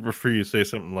Canadians would prefer you to say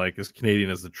something like "as Canadian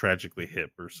as the Tragically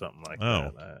Hip" or something like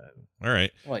Oh. that. All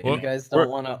right. What, Well, you guys don't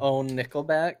want to own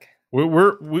Nickelback?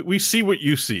 We see what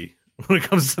you see when it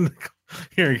comes to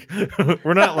here.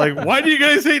 We're not like, why do you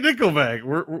guys hate Nickelback?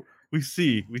 We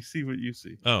see what you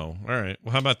see. Oh, all right.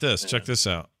 Well, how about this? Check this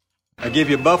out. I give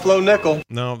you Buffalo Nickel.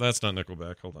 No, that's not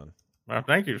Nickelback. Hold on. Well,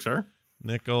 thank you, sir.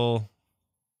 Nickel.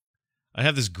 I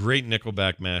have this great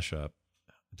Nickelback mashup.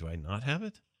 Do I not have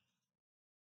it?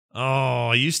 Oh,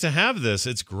 I used to have this.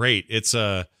 It's great. It's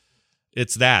that.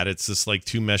 It's just like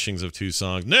 2 meshings of 2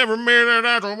 songs. Never made it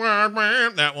out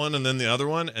of that one, and then the other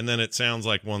one, and then it sounds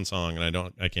like one song,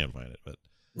 and I can't find it. But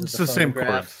It's The the same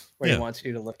photograph chords. Where Yeah. he wants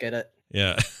you to look at it.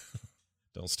 yeah,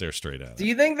 don't stare straight at Do it.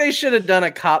 you think they should have done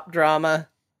a cop drama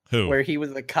Who? where he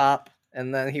was a cop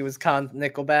and then he was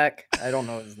Nickelback? I don't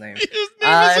know his name. His name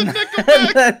And, isn't Nickelback.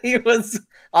 and then he was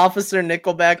Officer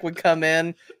Nickelback would come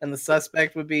in and the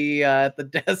suspect would be at the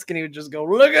desk and he would just go,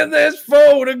 "Look at this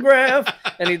photograph,"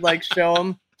 and he'd like show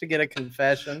him to get a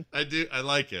confession. I do. I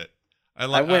like it. I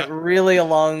I went really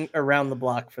around the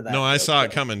block for that. No, I joke, saw it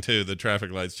though. coming too. The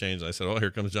traffic lights changed. I said, "Oh,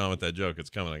 here comes John with that joke. It's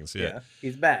coming. I can see it." Yeah,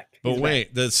 he's back. But He's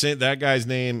wait, that guy's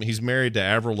name, he's married to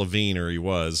Avril Lavigne, or he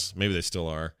was. Maybe they still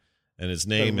are. and his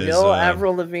name the is real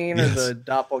Avril Lavigne yes. or the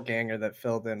doppelganger that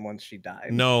filled in once she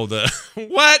died. No, the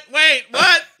what? Wait,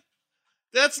 what?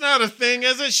 That's not a thing,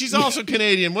 is it? She's also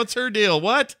Canadian. What's her deal?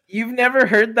 What? You've never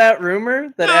heard that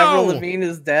rumor that No. Avril Lavigne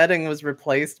is dead and was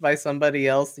replaced by somebody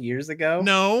else years ago?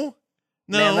 No.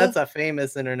 Man, that's a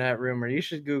famous internet rumor. You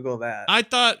should Google that. I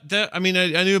thought that. I mean,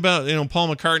 I knew about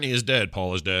Paul McCartney is dead.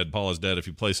 Paul is dead. Paul is dead. If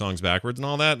you play songs backwards and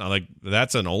all that, and I'm like,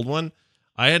 that's an old one.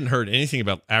 I hadn't heard anything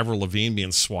about Avril Lavigne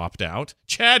being swapped out.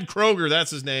 Chad Kroeger,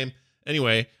 that's his name.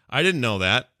 Anyway, I didn't know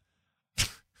that.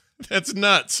 That's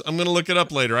nuts. I'm gonna look it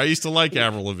up later. I used to like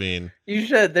Avril Lavigne. You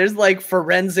should. There's like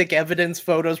forensic evidence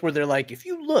photos where they're like, if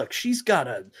you look, she's got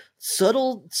a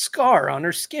subtle scar on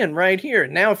her skin right here.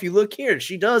 And now if you look here,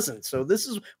 she doesn't. So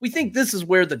we think this is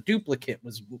where the duplicate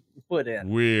was put in.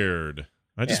 Weird.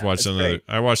 I just Yeah, watched it's another. great.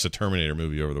 I watched the Terminator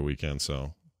movie over the weekend,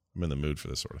 so I'm in the mood for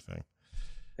this sort of thing.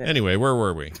 Yeah. Anyway, where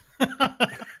were we?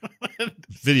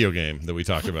 Video game that we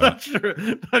talked about.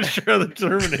 Not sure the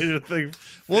Terminator thing.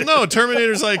 Well, no,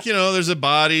 Terminator's like, there's a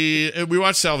body. We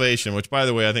watched Salvation, which, by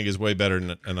the way, I think is way better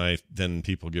than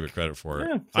people give it credit for.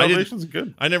 Yeah, I Salvation's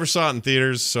good. I never saw it in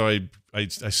theaters, so I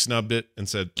snubbed it and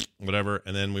said whatever.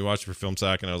 And then we watched it for Film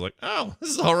Sack, and I was like, oh, this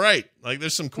is all right. Like,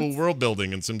 there's some cool world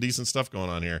building and some decent stuff going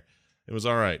on here. It was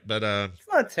all right, but It's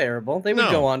not terrible. They would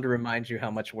No. go on to remind you how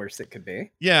much worse it could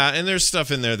be. yeah, and there's stuff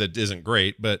in there that isn't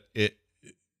great, but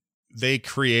they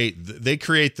create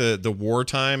the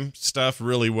wartime stuff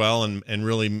really well and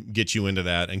really get you into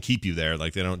that and keep you there.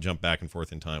 Like, they don't jump back and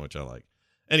forth in time, which I like.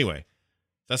 Anyway,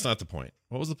 that's not the point.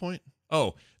 What was the point?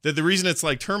 Oh, the reason it's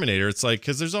like Terminator, it's like,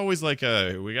 because there's always like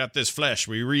we got this flesh,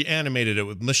 we reanimated it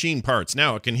with machine parts,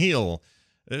 now it can heal.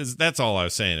 That's all I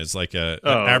was saying. It's like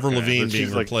Avril Lavigne But being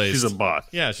she's like, replaced. she's a bot.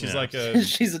 Yeah, she's like a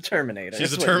She's a Terminator.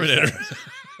 she's a That's what you're Terminator.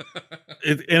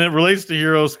 saying. And it relates to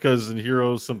Heroes because in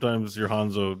Heroes sometimes your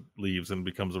Hanzo leaves and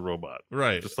becomes a robot,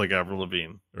 Right, just like Avril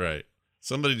Lavigne. right.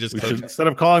 Somebody just We should, instead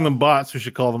of calling them bots, we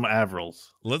should call them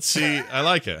Avrils. let's see. I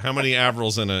like it. How many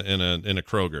Avrils in a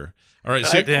Kroger? All right,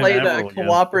 so I Damn played Avril a again.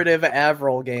 cooperative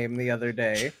Avril game the other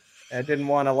day. I didn't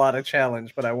want a lot of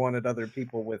challenge, but I wanted other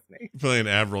people with me. playing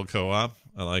Avril co-op.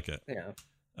 I like it.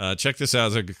 Yeah. Check this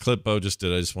out. It's a clip Bo just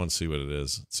did. I just want to see what it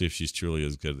is. See if she's truly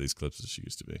as good at these clips as she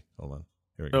used to be. Hold on.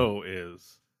 Here we go. So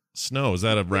is Snow. Is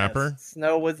that a rapper? Yes,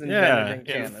 Snow was invented in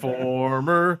Canada.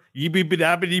 Informer.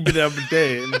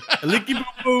 Yee-bee-bee-da-bee-dee-bee-da-bee-dang. A licky boom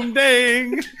boom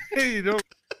dang. Hey, you know.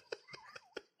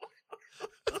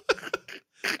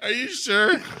 Are you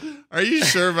sure? Are you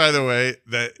sure, by the way,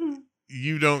 that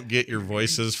you don't get your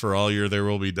voices for all your There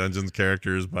Will Be Dungeons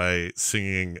characters by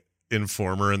singing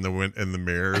Informer in the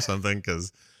mirror or something?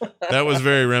 Because that was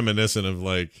very reminiscent of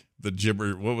like the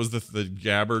gibber. What was the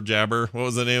jabber? What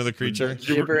was the name of the creature?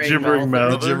 Gibbering The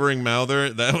mouth. gibbering mouther.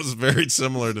 That was very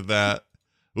similar to that.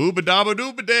 Ooba dabba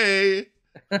dooba day.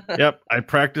 Yep, I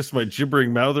practiced my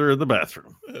gibbering mouther in the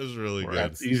bathroom. That was really good.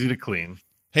 That's easy to clean.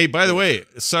 Hey, by the way,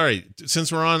 sorry, since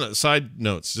we're on side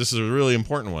notes, this is a really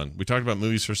important one. We talked about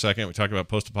movies for a second. We talked about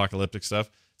post-apocalyptic stuff.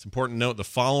 It's important to note the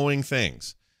following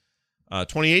things.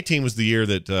 2018 was the year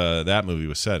that that movie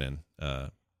was set in.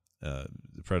 The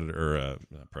Predator,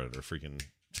 not Predator, freaking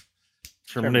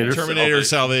Terminator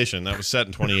Salvation. That was set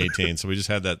in 2018, so we just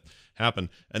had that happen.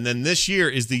 And then this year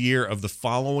is the year of the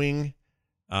following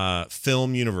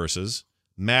film universes.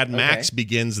 Mad Max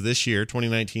begins this year.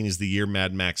 2019 is the year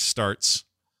Mad Max starts.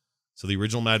 So the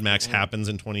original Mad Max happens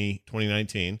in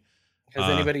 2019. Has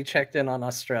anybody checked in on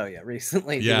Australia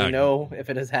recently? Yeah. Do we know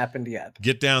if it has happened yet?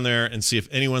 Get down there and see if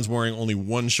anyone's wearing only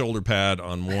one shoulder pad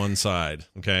on one side,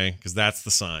 okay? Because that's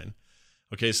the sign.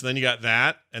 Okay, so then you got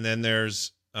that, and then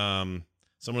there's someone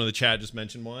in the chat just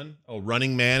mentioned one. Oh,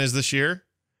 Running Man is this year.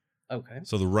 Okay.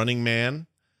 So the Running Man,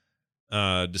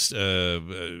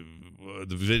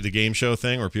 the game show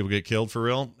thing where people get killed for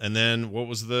real. And then what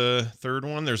was the third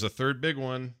one? There's a third big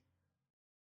one.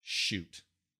 Shoot.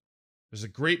 There's a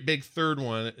great big third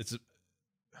one.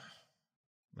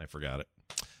 I forgot it.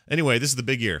 Anyway, this is the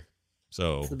big year.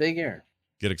 So It's the big year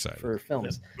get excited. for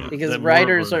films. Yeah. Because That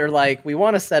writers more- are like, we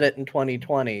want to set it in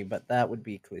 2020, but that would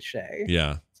be cliche.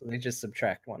 Yeah, So they just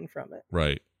subtract one from it.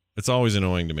 right. It's always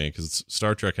annoying to me because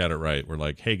Star Trek had it right. We're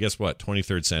like, hey, guess what?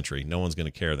 23rd century. No one's going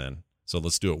to care then. So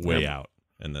let's do it way out.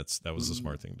 And that was the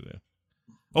smart thing to do.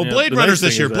 Oh, Yeah, Blade the Runner's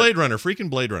nice this thing year. is that- Blade Runner. Freaking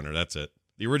Blade Runner. That's it.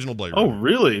 The original Blade Oh, Runner.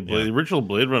 really? Yeah. The original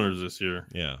Blade Runners this year.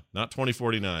 Yeah. Not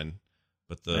 2049,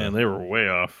 but the. Man, they were way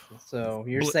off. So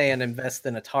you're Bla- saying invest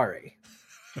in Atari.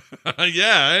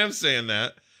 Yeah, I am saying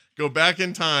that. Go back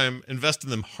in time, invest in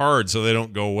them hard so they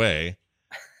don't go away.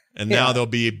 And now Yeah. there'll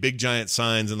be big giant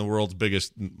signs in the world's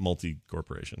biggest multi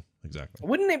corporation. exactly.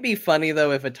 Wouldn't it be funny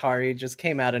though if Atari just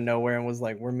came out of nowhere and was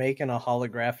like, "We're making a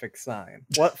holographic sign"?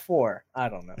 What for? I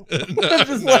don't know.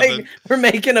 Just like we're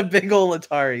making a big old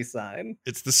Atari sign.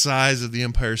 It's the size of the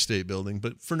Empire State Building,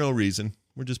 but for no reason.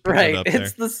 We're just putting it Right. up there.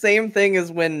 It's the same thing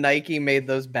as when Nike made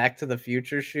those Back to the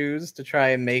Future shoes to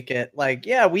try and make it like,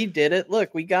 yeah, we did it.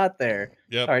 Look, we got there.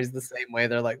 Yep. Atari's the same way.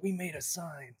 They're like, we made a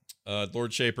sign.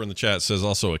 Lord Shaper in the chat says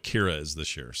also Akira is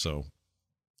this year. So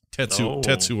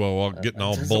Tetsuo all getting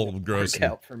all bold, gross. Work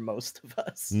out for most of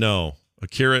us. No,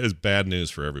 Akira is bad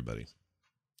news for everybody.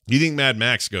 You think Mad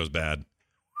Max goes bad?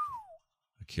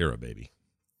 Akira, baby.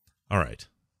 All right.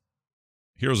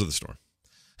 Heroes of the Storm.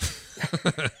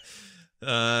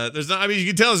 There's not. I mean, you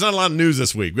can tell there's not a lot of news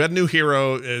this week. We had a new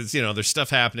hero. Is there's stuff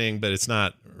happening, but it's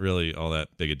not really all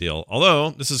that big a deal.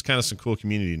 Although this is kind of some cool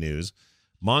community news.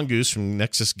 Mongoose from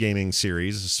Nexus Gaming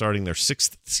Series is starting their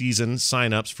 6th season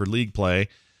signups for League play,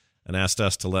 and asked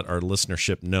us to let our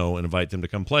listenership know and invite them to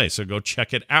come play. So go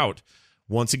check it out.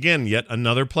 Once again, yet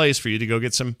another place for you to go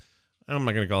get some. I'm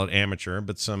not going to call it amateur,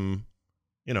 but some,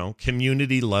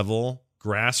 community level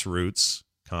grassroots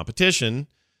competition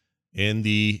in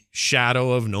the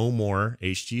shadow of no more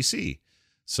HGC.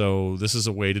 So this is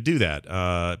a way to do that.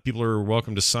 People are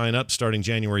welcome to sign up starting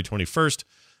January 21st.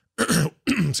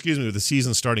 Excuse me, with the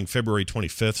season starting February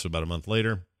 25th, so about a month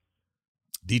later.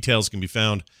 Details can be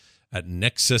found at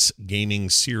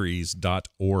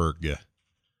nexusgamingseries.org.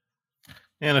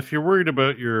 And if you're worried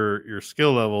about your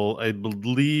skill level, I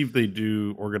believe they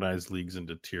do organize leagues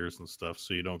into tiers and stuff,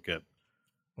 so you don't get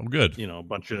I'm good. a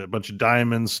bunch of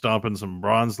diamonds stomping some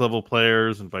bronze level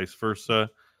players and vice versa.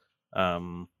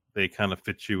 They kind of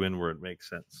fit you in where it makes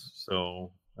sense.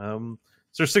 So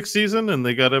it's their 6th season, and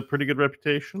they got a pretty good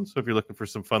reputation. So if you're looking for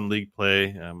some fun league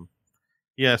play,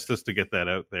 he asked us to get that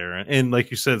out there. And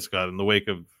like you said, Scott, in the wake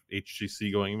of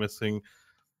HGC going missing,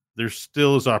 there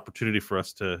still is opportunity for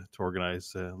us to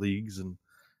organize leagues and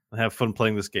have fun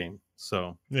playing this game.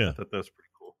 So Yeah, I thought that was pretty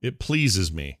cool. it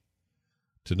pleases me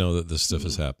to know that this stuff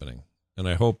is happening, and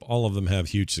I hope all of them have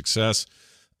huge success.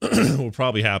 What will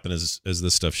probably happen as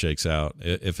this stuff shakes out,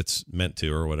 if it's meant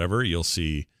to or whatever, you'll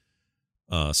see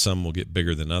some will get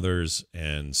bigger than others,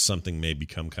 and something may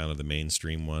become kind of the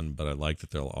mainstream one. But I like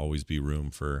that there'll always be room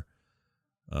for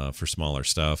smaller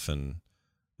stuff and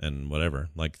whatever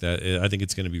like that. I think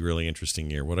it's going to be a really interesting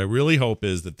year. What I really hope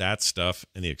is that stuff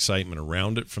and the excitement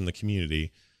around it from the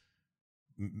community,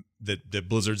 that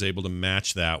Blizzard's able to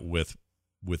match that with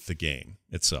the game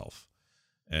itself.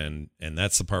 And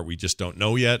that's the part we just don't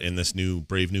know yet in this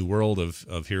brave new world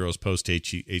of Heroes post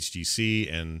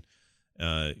HGC and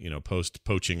post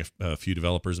poaching a few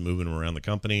developers and moving them around the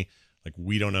company. Like,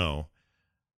 we don't know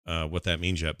what that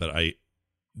means yet, but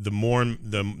the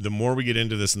more we get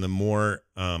into this, and the more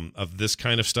of this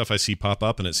kind of stuff I see pop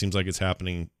up, and it seems like it's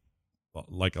happening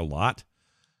like a lot,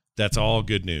 that's all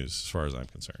good news as far as I'm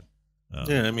concerned.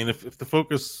 Yeah, I mean, if the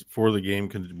focus for the game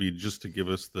can be just to give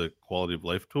us the quality of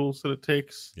life tools that it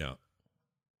takes, Yeah.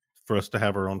 for us to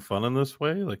have our own fun in this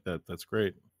way, like that's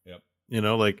great. Yep.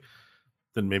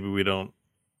 Then maybe we don't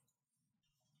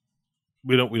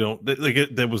like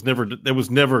it. That was never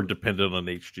dependent on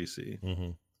HGC.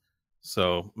 Mm-hmm.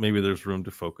 So maybe there's room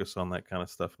to focus on that kind of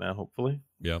stuff now, hopefully.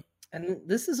 Yep. And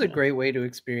this is a great way to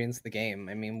experience the game.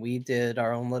 I mean, we did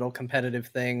our own little competitive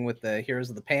thing with the Heroes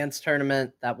of the Pants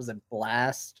tournament. That was a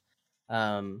blast.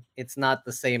 It's not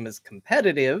the same as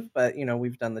competitive, but,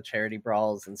 we've done the charity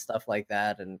brawls and stuff like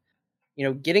that. And,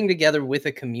 getting together with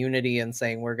a community and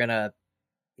saying we're going to,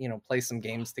 play some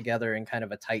games together in kind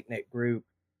of a tight-knit group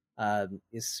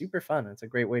is super fun. It's a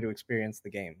great way to experience the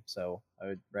game. So I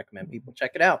would recommend people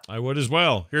check it out. I would as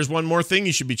well. Here's one more thing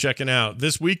you should be checking out.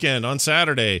 This weekend on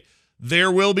Saturday,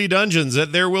 There Will Be Dungeons at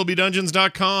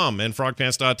therewillbedungeons.com, and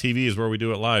frogpants.tv is where we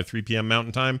do it live, 3 p.m.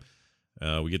 Mountain Time.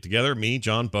 We get together, me,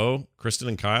 John, Bo, Kristen,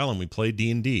 and Kyle, and we play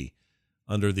D&D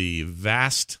under the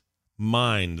vast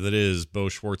mind that is Bo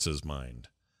Schwartz's mind,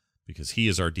 because he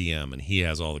is our DM, and he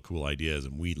has all the cool ideas,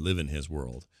 and we live in his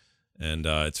world. And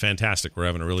it's fantastic. We're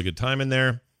having a really good time in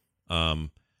there. A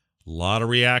lot of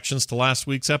reactions to last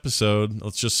week's episode.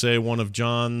 Let's just say one of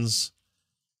John's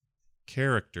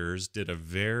characters did a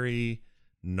very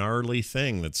gnarly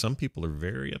thing that some people are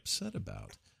very upset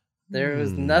about. There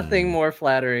was nothing more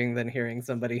flattering than hearing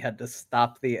somebody had to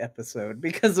stop the episode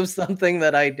because of something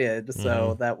that I did.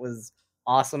 So that was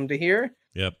awesome to hear.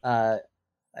 Yep.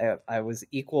 I was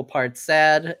equal parts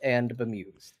sad and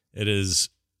bemused. It is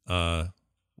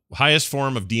highest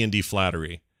form of D&D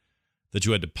flattery that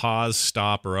you had to pause,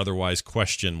 stop, or otherwise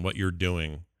question what you're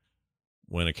doing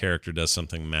when a character does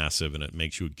something massive and it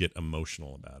makes you get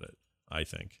emotional about it, I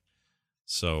think.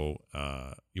 So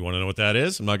you want to know what that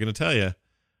is? I'm not going to tell you.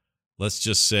 Let's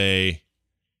just say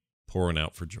pouring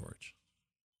out for George.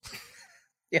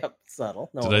 Yep, subtle.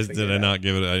 No Did I not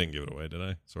give it? I didn't give it away, did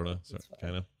I? Sort of,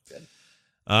 kind of.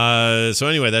 Good. So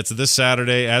anyway, that's this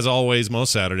Saturday, as always,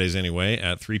 most Saturdays anyway,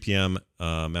 at 3 p.m.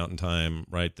 Mountain Time,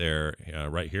 right there,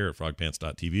 right here at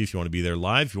frogpants.tv. If you want to be there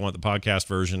live, if you want the podcast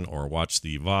version or watch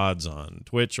the VODs on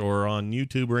Twitch or on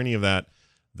YouTube or any of that,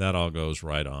 that all goes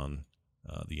right on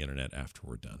the internet after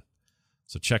we're done.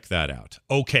 So check that out.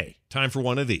 Okay, time for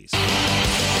one of these.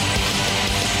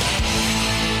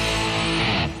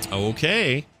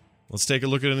 Okay, let's take a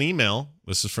look at an email.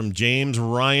 This is from James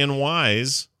Ryan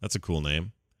Wise. That's a cool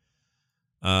name.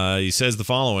 He says the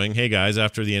following. Hey, guys,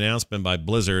 after the announcement by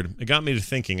Blizzard, it got me to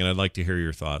thinking, and I'd like to hear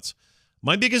your thoughts.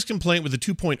 My biggest complaint with the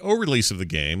 2.0 release of the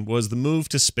game was the move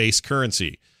to space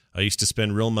currency. I used to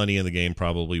spend real money in the game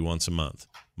probably once a month.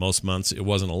 Most months it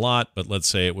wasn't a lot, but let's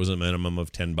say it was a minimum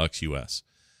of $10 US.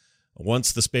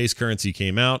 Once the space currency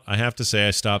came out, I have to say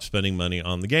I stopped spending money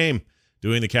on the game,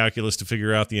 doing the calculus to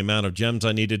figure out the amount of gems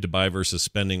I needed to buy versus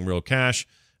spending real cash,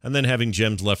 and then having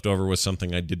gems left over was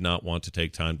something I did not want to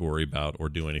take time to worry about or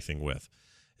do anything with.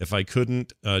 If I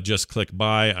couldn't just click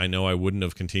buy, I know I wouldn't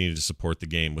have continued to support the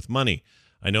game with money.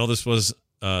 I know this was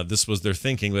their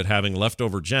thinking, but having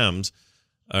leftover gems,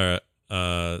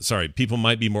 people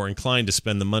might be more inclined to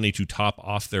spend the money to top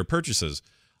off their purchases.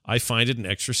 I find it an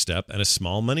extra step and a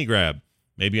small money grab.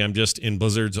 Maybe I'm just in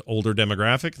Blizzard's older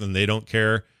demographic, then they don't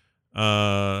care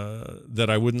that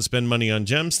I wouldn't spend money on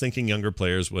gems, thinking younger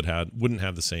players wouldn't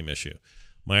have the same issue.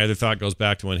 My other thought goes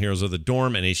back to when Heroes of the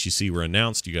Dorm and HGC were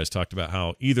announced. You guys talked about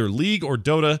how either League or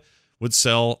Dota would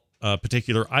sell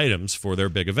particular items for their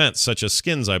big events, such as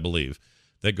skins, I believe,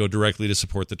 that go directly to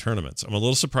support the tournaments. I'm a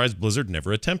little surprised Blizzard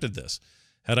never attempted this.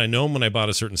 Had I known when I bought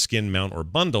a certain skin, mount, or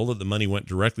bundle that the money went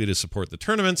directly to support the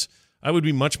tournaments, I would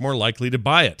be much more likely to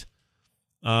buy it.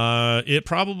 It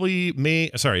probably may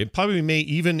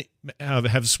even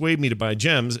have swayed me to buy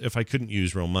gems if I couldn't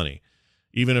use real money.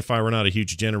 Even if I were not a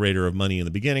huge generator of money in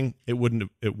the beginning, it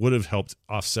would have helped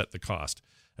offset the cost.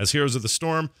 As Heroes of the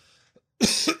Storm,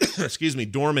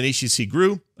 Dorm and HGC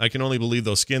grew, I can only believe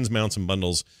those skins, mounts, and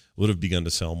bundles would have begun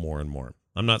to sell more and more.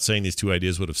 I'm not saying these two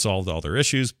ideas would have solved all their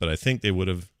issues, but I think they would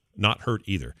have not hurt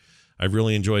either. I've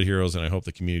really enjoyed Heroes, and I hope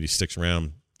the community sticks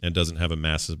around and doesn't have a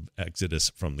massive exodus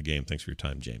from the game. Thanks for your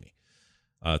time, Jamie.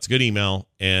 It's a good email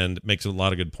and makes a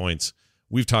lot of good points.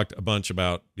 We've talked a bunch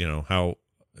about, how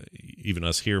even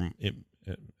us here,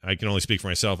 I can only speak for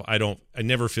myself. I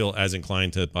never feel as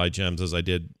inclined to buy gems as I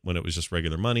did when it was just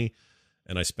regular money.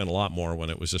 And I spent a lot more when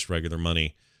it was just regular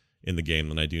money in the game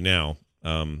than I do now.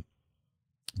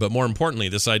 But more importantly,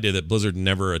 this idea that Blizzard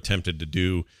never attempted to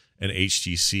do an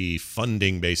HGC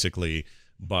funding basically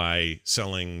by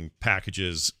selling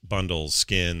packages, bundles,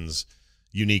 skins,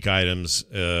 unique items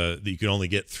that you can only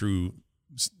get through,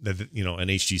 an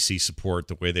HGC support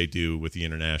the way they do with the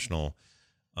international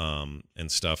and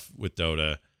stuff with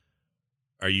Dota.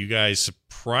 Are you guys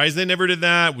surprised they never did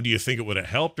that? Do you think it would have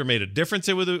helped or made a difference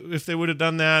if they would have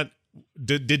done that?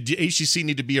 Did HGC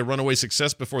need to be a runaway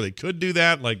success before they could do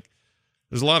that? Like,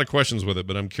 there's a lot of questions with it,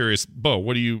 but I'm curious, Bo,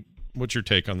 what's your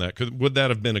take on that? Would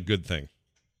that have been a good thing?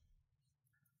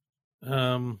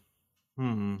 So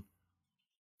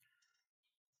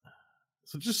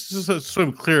just so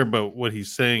I'm clear about what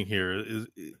he's saying here is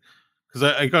because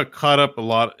I got caught up a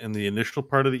lot in the initial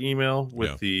part of the email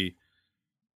with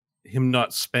him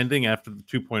not spending after the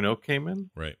 2.0 came in.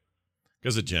 Right.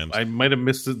 Because of gems. I might have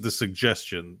missed the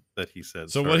suggestion that he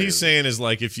said. So what he's saying is,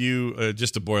 like, if you,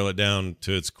 just to boil it down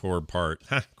to its core part,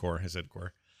 I said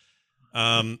core.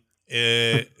 The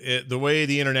way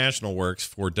the international works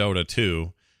for Dota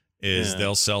 2 is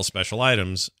they'll sell special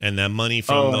items, and the money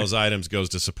from those items goes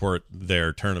to support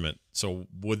their tournament. So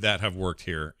would that have worked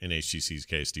here in HGC's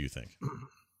case, do you think?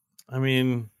 I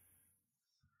mean,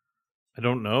 I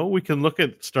don't know. We can look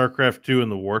at StarCraft 2 and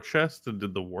the War Chest. And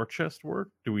did the War Chest work?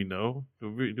 Do we know?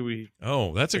 Do we?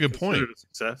 Oh, that's a good point.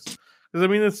 Success? Because I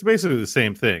mean, it's basically the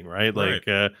same thing, right? Like,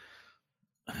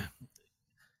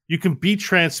 you can be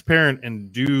transparent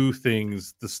and do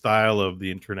things the style of the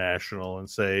international and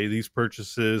say these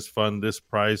purchases fund this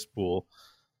prize pool.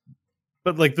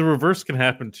 But like the reverse can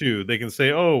happen too. They can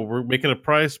say, "Oh, we're making a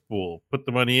prize pool. Put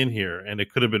the money in here," and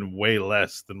it could have been way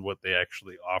less than what they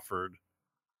actually offered.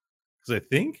 Because I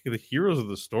think the Heroes of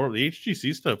the Storm, the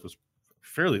HGC stuff, was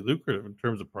fairly lucrative in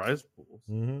terms of prize pools.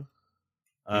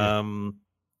 Mm-hmm.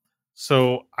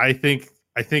 So I think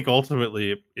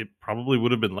ultimately it probably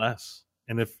would have been less.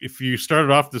 And if you started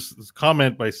off this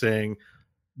comment by saying,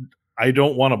 "I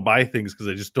don't want to buy things because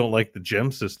I just don't like the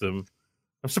gem system,"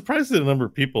 I'm surprised at the number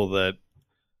of people that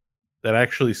that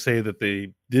actually say that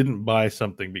they didn't buy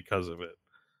something because of it.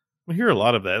 We hear a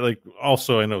lot of that. Like,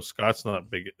 also, I know Scott's not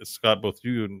big. Scott, both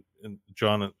you and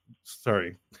John,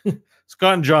 sorry,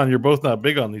 Scott and John, you're both not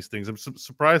big on these things. I'm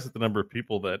surprised at the number of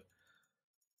people that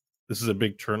this is a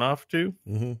big turnoff to.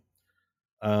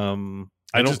 Mm-hmm.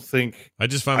 I don't think. I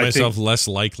just find myself less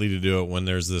likely to do it when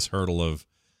there's this hurdle of,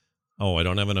 oh, I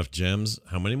don't have enough gems.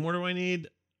 How many more do I need?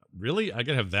 Really? I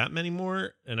gotta have that many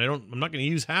more, and I'm not gonna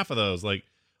use half of those. Like,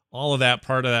 all of that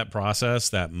part of that process,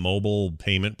 that mobile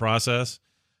payment process,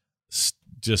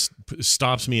 just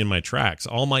stops me in my tracks.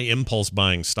 All my impulse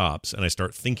buying stops, and I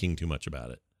start thinking too much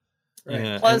about it. Right.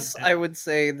 Yeah, Plus, I would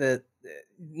say that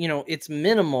it's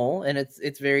minimal and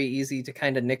it's very easy to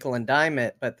kind of nickel and dime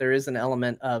it, but there is an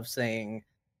element of saying,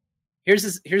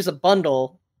 here's a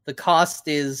bundle. The cost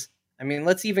is, I mean,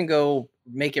 let's even go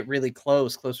make it really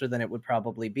closer than it would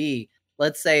probably be.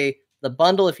 Let's say the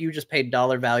bundle, if you just paid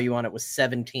dollar value on it, was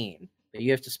 $17, but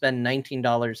you have to spend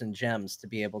 $19 in gems to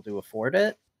be able to afford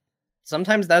it.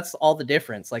 Sometimes that's all the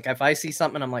difference. Like, if I see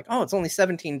something, I'm like, oh, it's only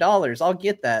 $17, I'll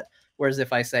get that. Whereas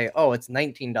if I say, oh, it's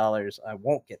 $19, I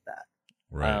won't get that.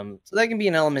 Right. So that can be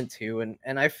an element too.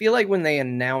 And I feel like when they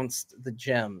announced the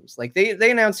gems, like they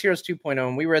announced Heroes 2.0,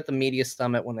 and we were at the media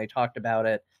summit when they talked about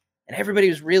it, and everybody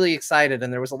was really excited,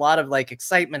 and there was a lot of like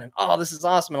excitement and, oh, this is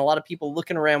awesome. And a lot of people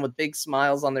looking around with big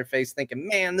smiles on their face thinking,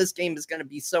 man, this game is going to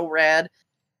be so rad.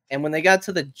 And when they got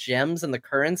to the gems and the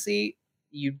currency,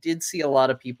 you did see a lot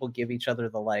of people give each other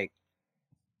the like,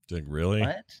 Like, really?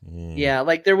 what? Yeah,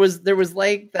 like there was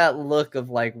like that look of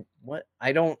like, what?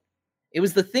 It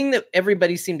was the thing that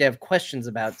everybody seemed to have questions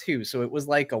about too. So it was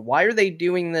like, why are they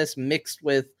doing this mixed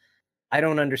with, I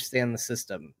don't understand the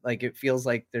system. Like, it feels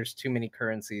like there's too many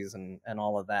currencies and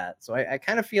all of that. So I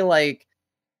kind of feel like,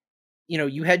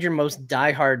 you had your most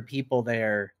diehard people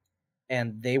there,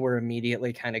 and they were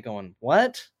immediately kind of going,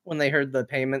 what? When they heard the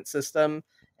payment system.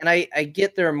 And I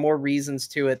get there are more reasons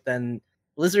to it than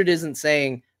Blizzard isn't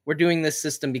saying, we're doing this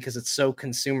system because it's so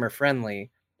consumer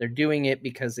friendly. They're doing it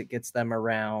because it gets them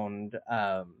around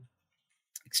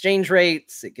exchange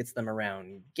rates. It gets them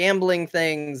around gambling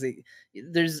things.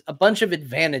 There's a bunch of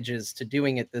advantages to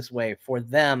doing it this way for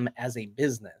them as a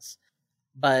business.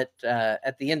 But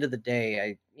at the end of the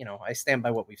day, I stand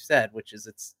by what we've said, which is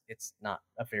it's not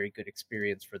a very good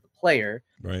experience for the player.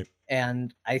 Right.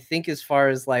 And I think as far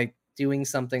as like doing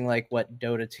something like what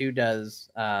Dota 2 does,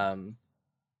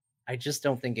 I just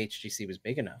don't think HGC was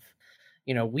big enough.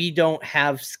 We don't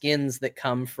have skins that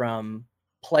come from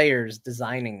players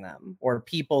designing them, or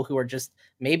people who are just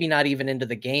maybe not even into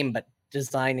the game, but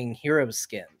designing hero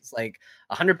skins. Like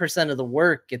 100% of the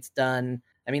work gets done.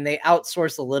 I mean, they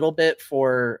outsource a little bit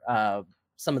for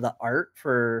some of the art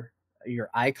for your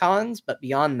icons, but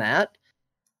beyond that,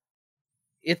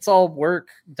 it's all work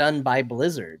done by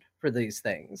Blizzard for these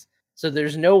things. So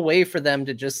there's no way for them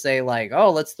to just say like,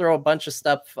 oh, let's throw a bunch of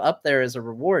stuff up there as a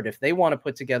reward. If they want to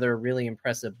put together a really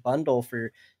impressive bundle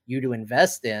for you to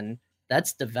invest in,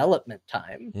 that's development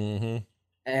time. Mm-hmm.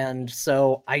 And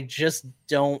so I just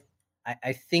don't,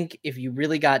 I think if you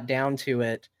really got down to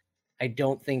it, I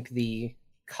don't think the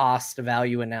cost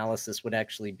value analysis would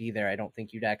actually be there. I don't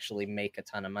think you'd actually make a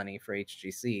ton of money for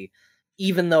HGC,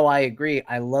 even though I agree.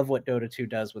 I love what Dota 2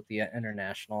 does with the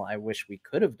international. I wish we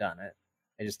could have done it.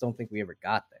 I just don't think we ever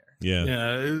got there.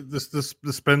 Yeah.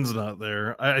 The spend's not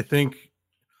there. I think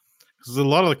because a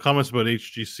lot of the comments about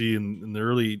HGC in the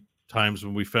early times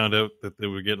when we found out that they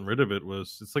were getting rid of it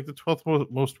was, it's like the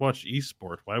 12th most watched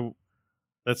esport. Why?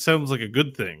 That sounds like a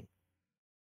good thing.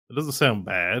 It doesn't sound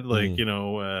bad. Like,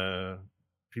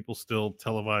 people still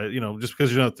televise, just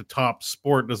because you're not the top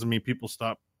sport doesn't mean people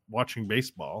stop watching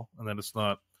baseball, and that it's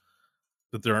not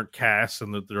that there aren't casts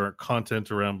and that there aren't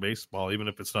content around baseball, even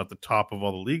if it's not the top of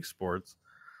all the league sports.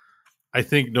 I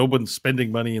think no one's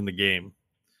spending money in the game.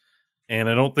 And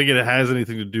I don't think it has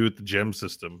anything to do with the gem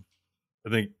system. I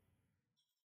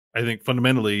think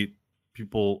fundamentally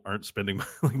people aren't spending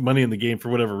money in the game for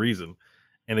whatever reason.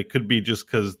 And it could be just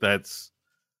because that's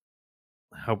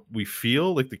how we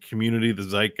feel. Like the community, the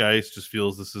zeitgeist just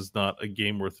feels this is not a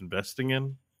game worth investing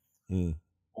in. Mm.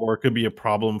 Or it could be a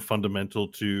problem fundamental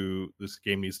to this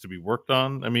game needs to be worked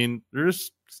on. I mean,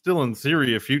 there's still in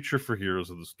theory a future for Heroes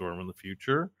of the Storm in the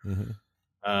future.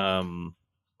 Mm-hmm.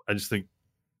 I just think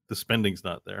the spending's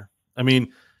not there. I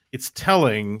mean, it's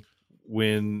telling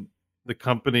when the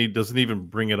company doesn't even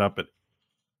bring it up at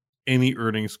any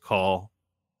earnings call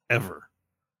ever.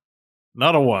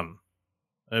 Not a one.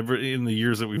 Ever in the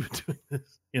years that we've been doing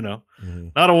this, Mm-hmm.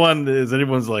 Not a one is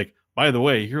anyone's like, by the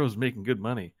way, Heroes making good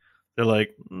money. They're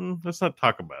like, let's not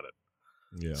talk about it.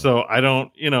 Yeah. So I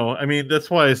don't, I mean, that's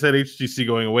why I said HGC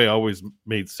going away always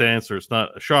made sense, or it's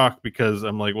not a shock, because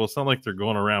I'm like, well, it's not like they're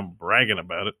going around bragging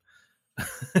about it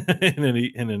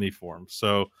in any form.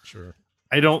 So Sure.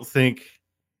 I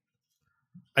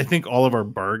think all of our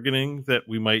bargaining that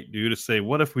we might do to say,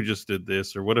 what if we just did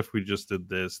this, or what if we just did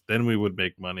this, then we would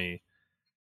make money,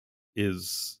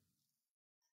 is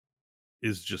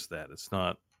just that. It's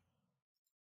not,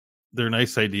 they're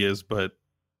nice ideas, but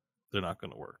they're not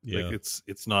going to work. Yeah. Like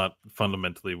it's not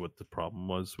fundamentally what the problem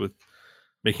was with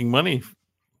making money.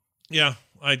 Yeah,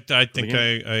 I think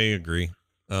I agree.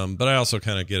 But I also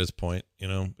kind of get his point.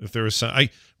 If there was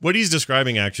what he's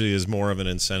describing actually is more of an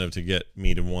incentive to get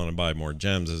me to want to buy more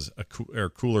gems, is or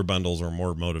cooler bundles, or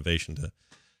more motivation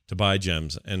to buy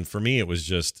gems. And for me, it was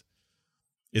just,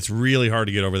 it's really hard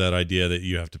to get over that idea that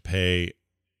you have to pay,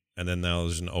 and then now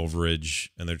there's an overage,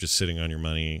 and they're just sitting on your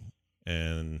money.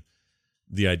 And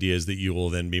the idea is that you will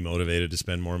then be motivated to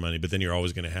spend more money, but then you're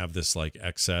always going to have this like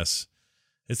excess.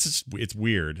 It's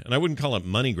weird, and I wouldn't call it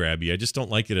money grabby. I just don't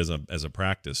like it as a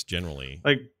practice generally.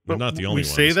 Like, We're but not the only we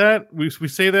ones. say that we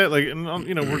say that, like, and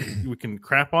we can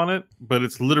crap on it, but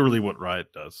it's literally what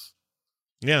Riot does.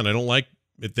 Yeah, and I don't like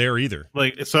it there either.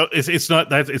 Like, so it's not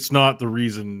the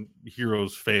reason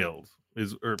Heroes failed.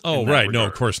 Oh, right. No,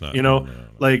 of course not. No.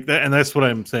 Like that, and that's what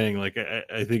I'm saying. Like,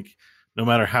 I think no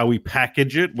matter how we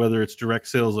package it, whether it's direct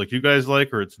sales like you guys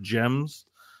like, or it's gems,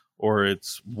 or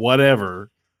it's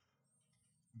whatever,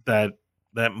 that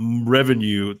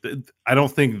revenue, I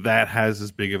don't think that has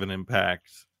as big of an impact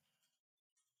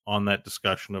on that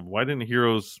discussion of why didn't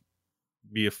Heroes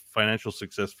be a financial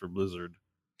success for Blizzard.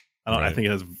 I think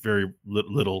it has very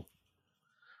little.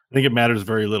 I think it matters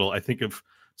very little. I think if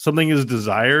something is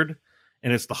desired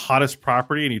and it's the hottest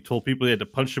property, and you told people they had to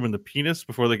punch them in the penis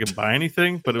before they could buy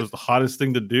anything, but it was the hottest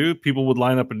thing to do, people would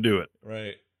line up and do it.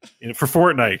 Right. For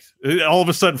Fortnite, all of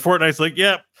a sudden Fortnite's like,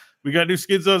 yep, we got new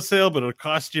skins on sale, but it'll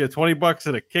cost you $20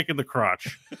 and a kick in the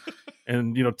crotch.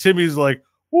 And Timmy's like,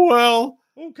 well,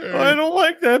 okay, I don't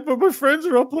like that, but my friends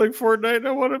are all playing Fortnite and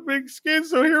I want a big skin,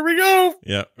 so here we go.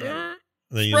 Yeah.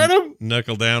 Then Spread them.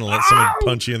 Knuckle down and let someone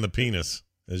punch you in the penis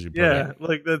as you put it.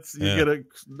 Like that's you get a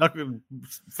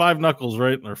five knuckles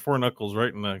right, or four knuckles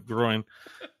right in the groin.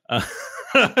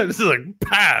 This is like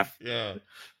paff. Yeah.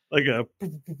 Like a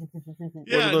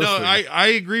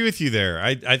I agree with you there.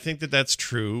 I think that's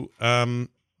true.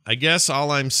 I guess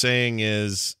all I'm saying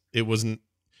is it wasn't.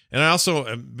 And I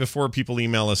also, before people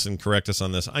email us and correct us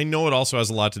on this, I know it also has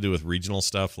a lot to do with regional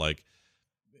stuff. Like,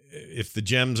 if the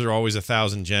gems are always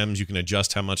 1,000 gems, you can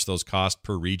adjust how much those cost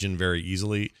per region very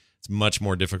easily. It's much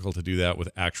more difficult to do that with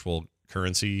actual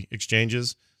currency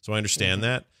exchanges. So I understand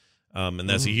that. And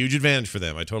that's a huge advantage for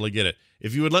them. I totally get it.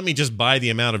 If you would let me just buy the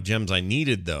amount of gems I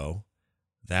needed, though,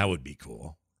 that would be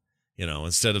cool.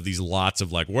 Instead of these lots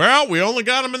of like, well, we only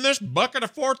got them in this bucket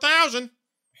of 4,000.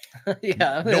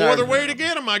 Yeah. No other way to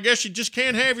get them. I guess you just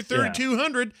can't have your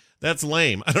 3,200. That's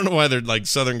lame. I don't know why they're like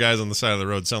Southern guys on the side of the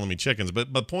road selling me chickens.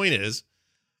 But the point is,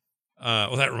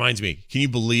 well, that reminds me. Can you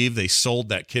believe they sold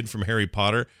that kid from Harry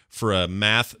Potter for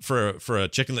a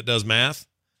chicken that does math?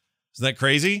 Isn't that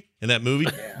crazy? In that movie,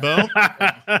 Bo?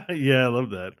 Yeah, I love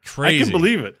that. Crazy. I can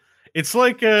believe it. It's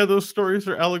like those stories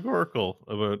are allegorical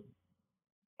about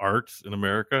art in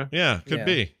America. Yeah, could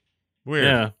be. Weird.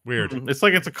 Yeah. Weird. It's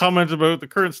like it's a comment about the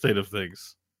current state of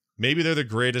things. Maybe they're the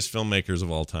greatest filmmakers of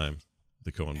all time,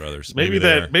 the Coen brothers. Maybe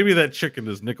that chicken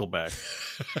is Nickelback.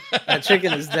 That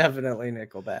chicken is definitely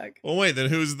Nickelback. Well, wait, then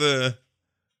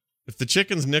if the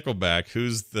chicken's Nickelback,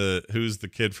 who's the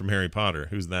kid from Harry Potter?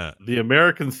 Who's that? The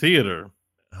American theater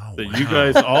that you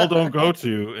guys all don't go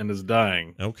to and is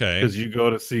dying. Okay. Because you go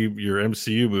to see your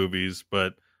MCU movies,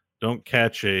 but don't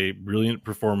catch a brilliant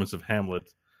performance of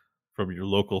Hamlet from your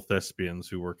local thespians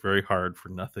who work very hard for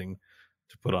nothing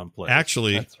to put on plays.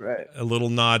 Actually, That's right. A little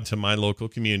nod to my local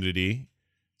community.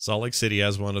 Salt Lake City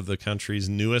has one of the country's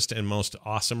newest and most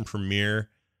awesome premier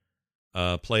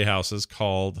playhouses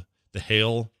called the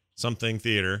Hale something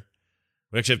Theater.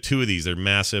 We actually have two of these. They're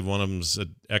massive. One of them's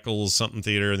Eccles something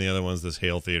theater, and the other one's this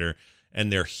Hale Theater. And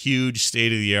they're huge,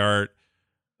 state-of-the-art,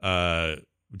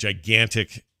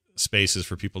 gigantic spaces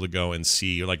for people to go and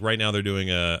see. Like right now they're doing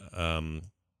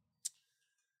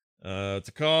it's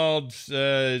called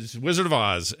Wizard of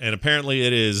Oz, and apparently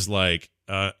it is like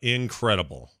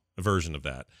incredible, a version of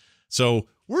that. So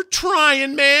we're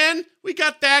trying, man. We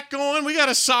got that going. We got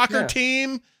a soccer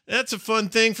team. That's a fun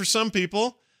thing for some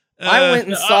people. I went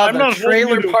and saw the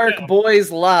Trailer Park Boys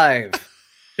live.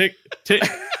 Take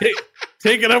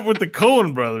it up with the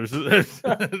Coen brothers.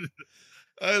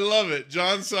 I love it.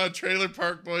 John saw Trailer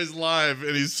Park Boys live,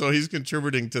 and he's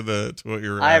contributing to what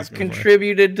you were I've asking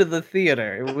contributed to the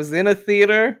theater. It was in a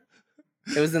theater.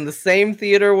 It was in the same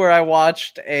theater where I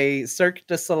watched a Cirque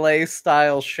du Soleil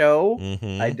style show.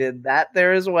 Mm-hmm. I did that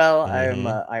there as well.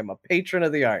 Mhm. I'm a patron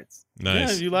of the arts.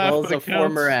 Nice. Yeah, you As laugh, well but as a it counts.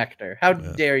 former actor. How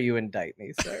Yeah. dare you indict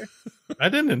me, sir? I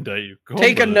didn't indict you. Coen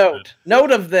Take a Brothers note.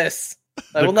 Note of this.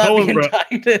 I The will not be Coen bro-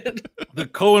 indicted. did. The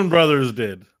Coen brothers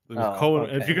did. The Oh, Coen.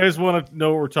 okay. If you guys want to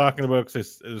know what we're talking about,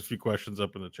 because there's a few questions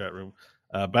up in the chat room.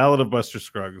 Ballad of Buster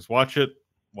Scruggs. Watch it.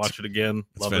 Watch it again.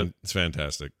 Love it. It's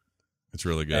fantastic. It's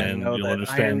really good. And I know you'll that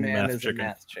understand Iron Man Math is Chicken. a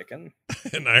math chicken.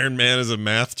 And Iron Man is a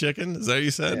math chicken? Is that what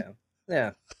you said?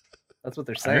 Yeah. That's what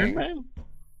they're Iron saying. Man?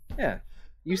 Yeah.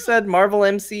 You said Marvel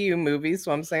MCU movies,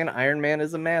 so I'm saying Iron Man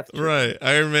is a math chicken. Right.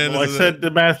 Iron Man Well, I is said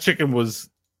the Math Chicken was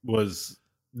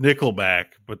Nickelback,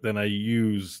 but then I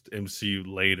used MCU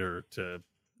later to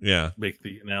yeah. make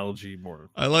the analogy more.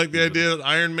 I like the idea that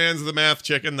Iron Man's the math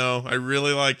chicken, though. I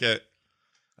really like it.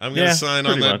 I'm going to Yeah, sign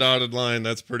on pretty that much. dotted line.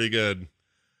 That's pretty good.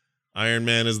 Iron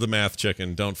Man is the math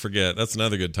chicken. Don't forget. That's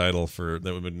another good title that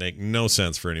would make no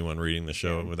sense for anyone reading the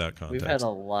show without context. We've had a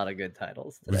lot of good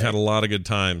titles today. We've had a lot of good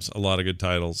times, a lot of good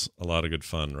titles, a lot of good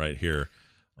fun right here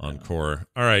on Core.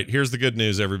 All right, here's the good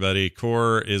news, everybody.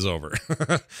 Core is over.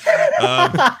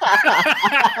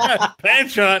 Pan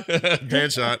shot. Pan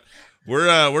shot.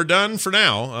 We're done for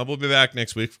now. We'll be back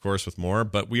next week, of course, with more.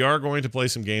 But we are going to play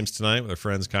some games tonight with our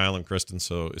friends Kyle and Kristen.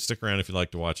 So stick around if you'd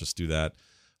like to watch us do that.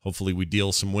 Hopefully, we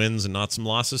deal some wins and not some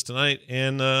losses tonight,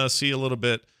 and see a little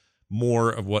bit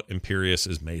more of what Imperius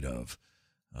is made of.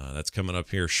 That's coming up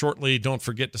here shortly. Don't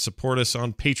forget to support us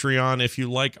on Patreon if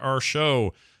you like our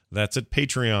show. That's at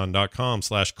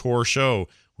patreon.com/core show.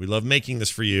 We love making this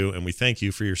for you, and we thank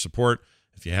you for your support.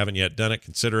 If you haven't yet done it,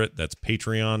 consider it. That's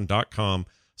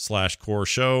patreon.com/core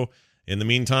show. In the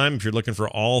meantime, if you're looking for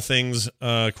all things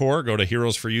Core, go to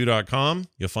heroesforyou.com.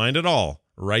 You'll find it all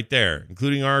right there,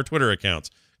 including our Twitter accounts.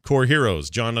 Core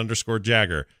Heroes,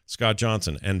 John_Jagger, Scott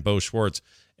Johnson, and Bo Schwartz.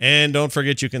 And don't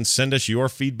forget, you can send us your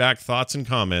feedback, thoughts, and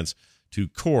comments to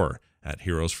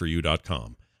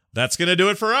core@heroesforyou.com. That's going to do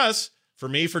it for us. For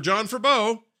me, for John, for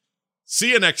Bo.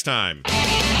 See you next time.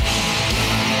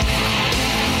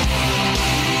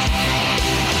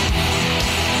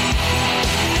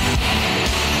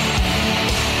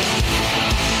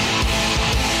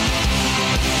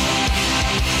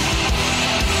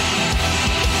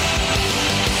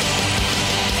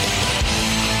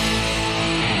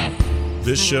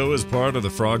 This show is part of the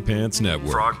Frog Pants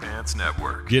Network. Frog Pants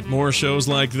Network. Get more shows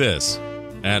like this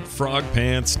at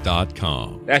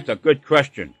frogpants.com. That's a good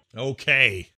question. Okay.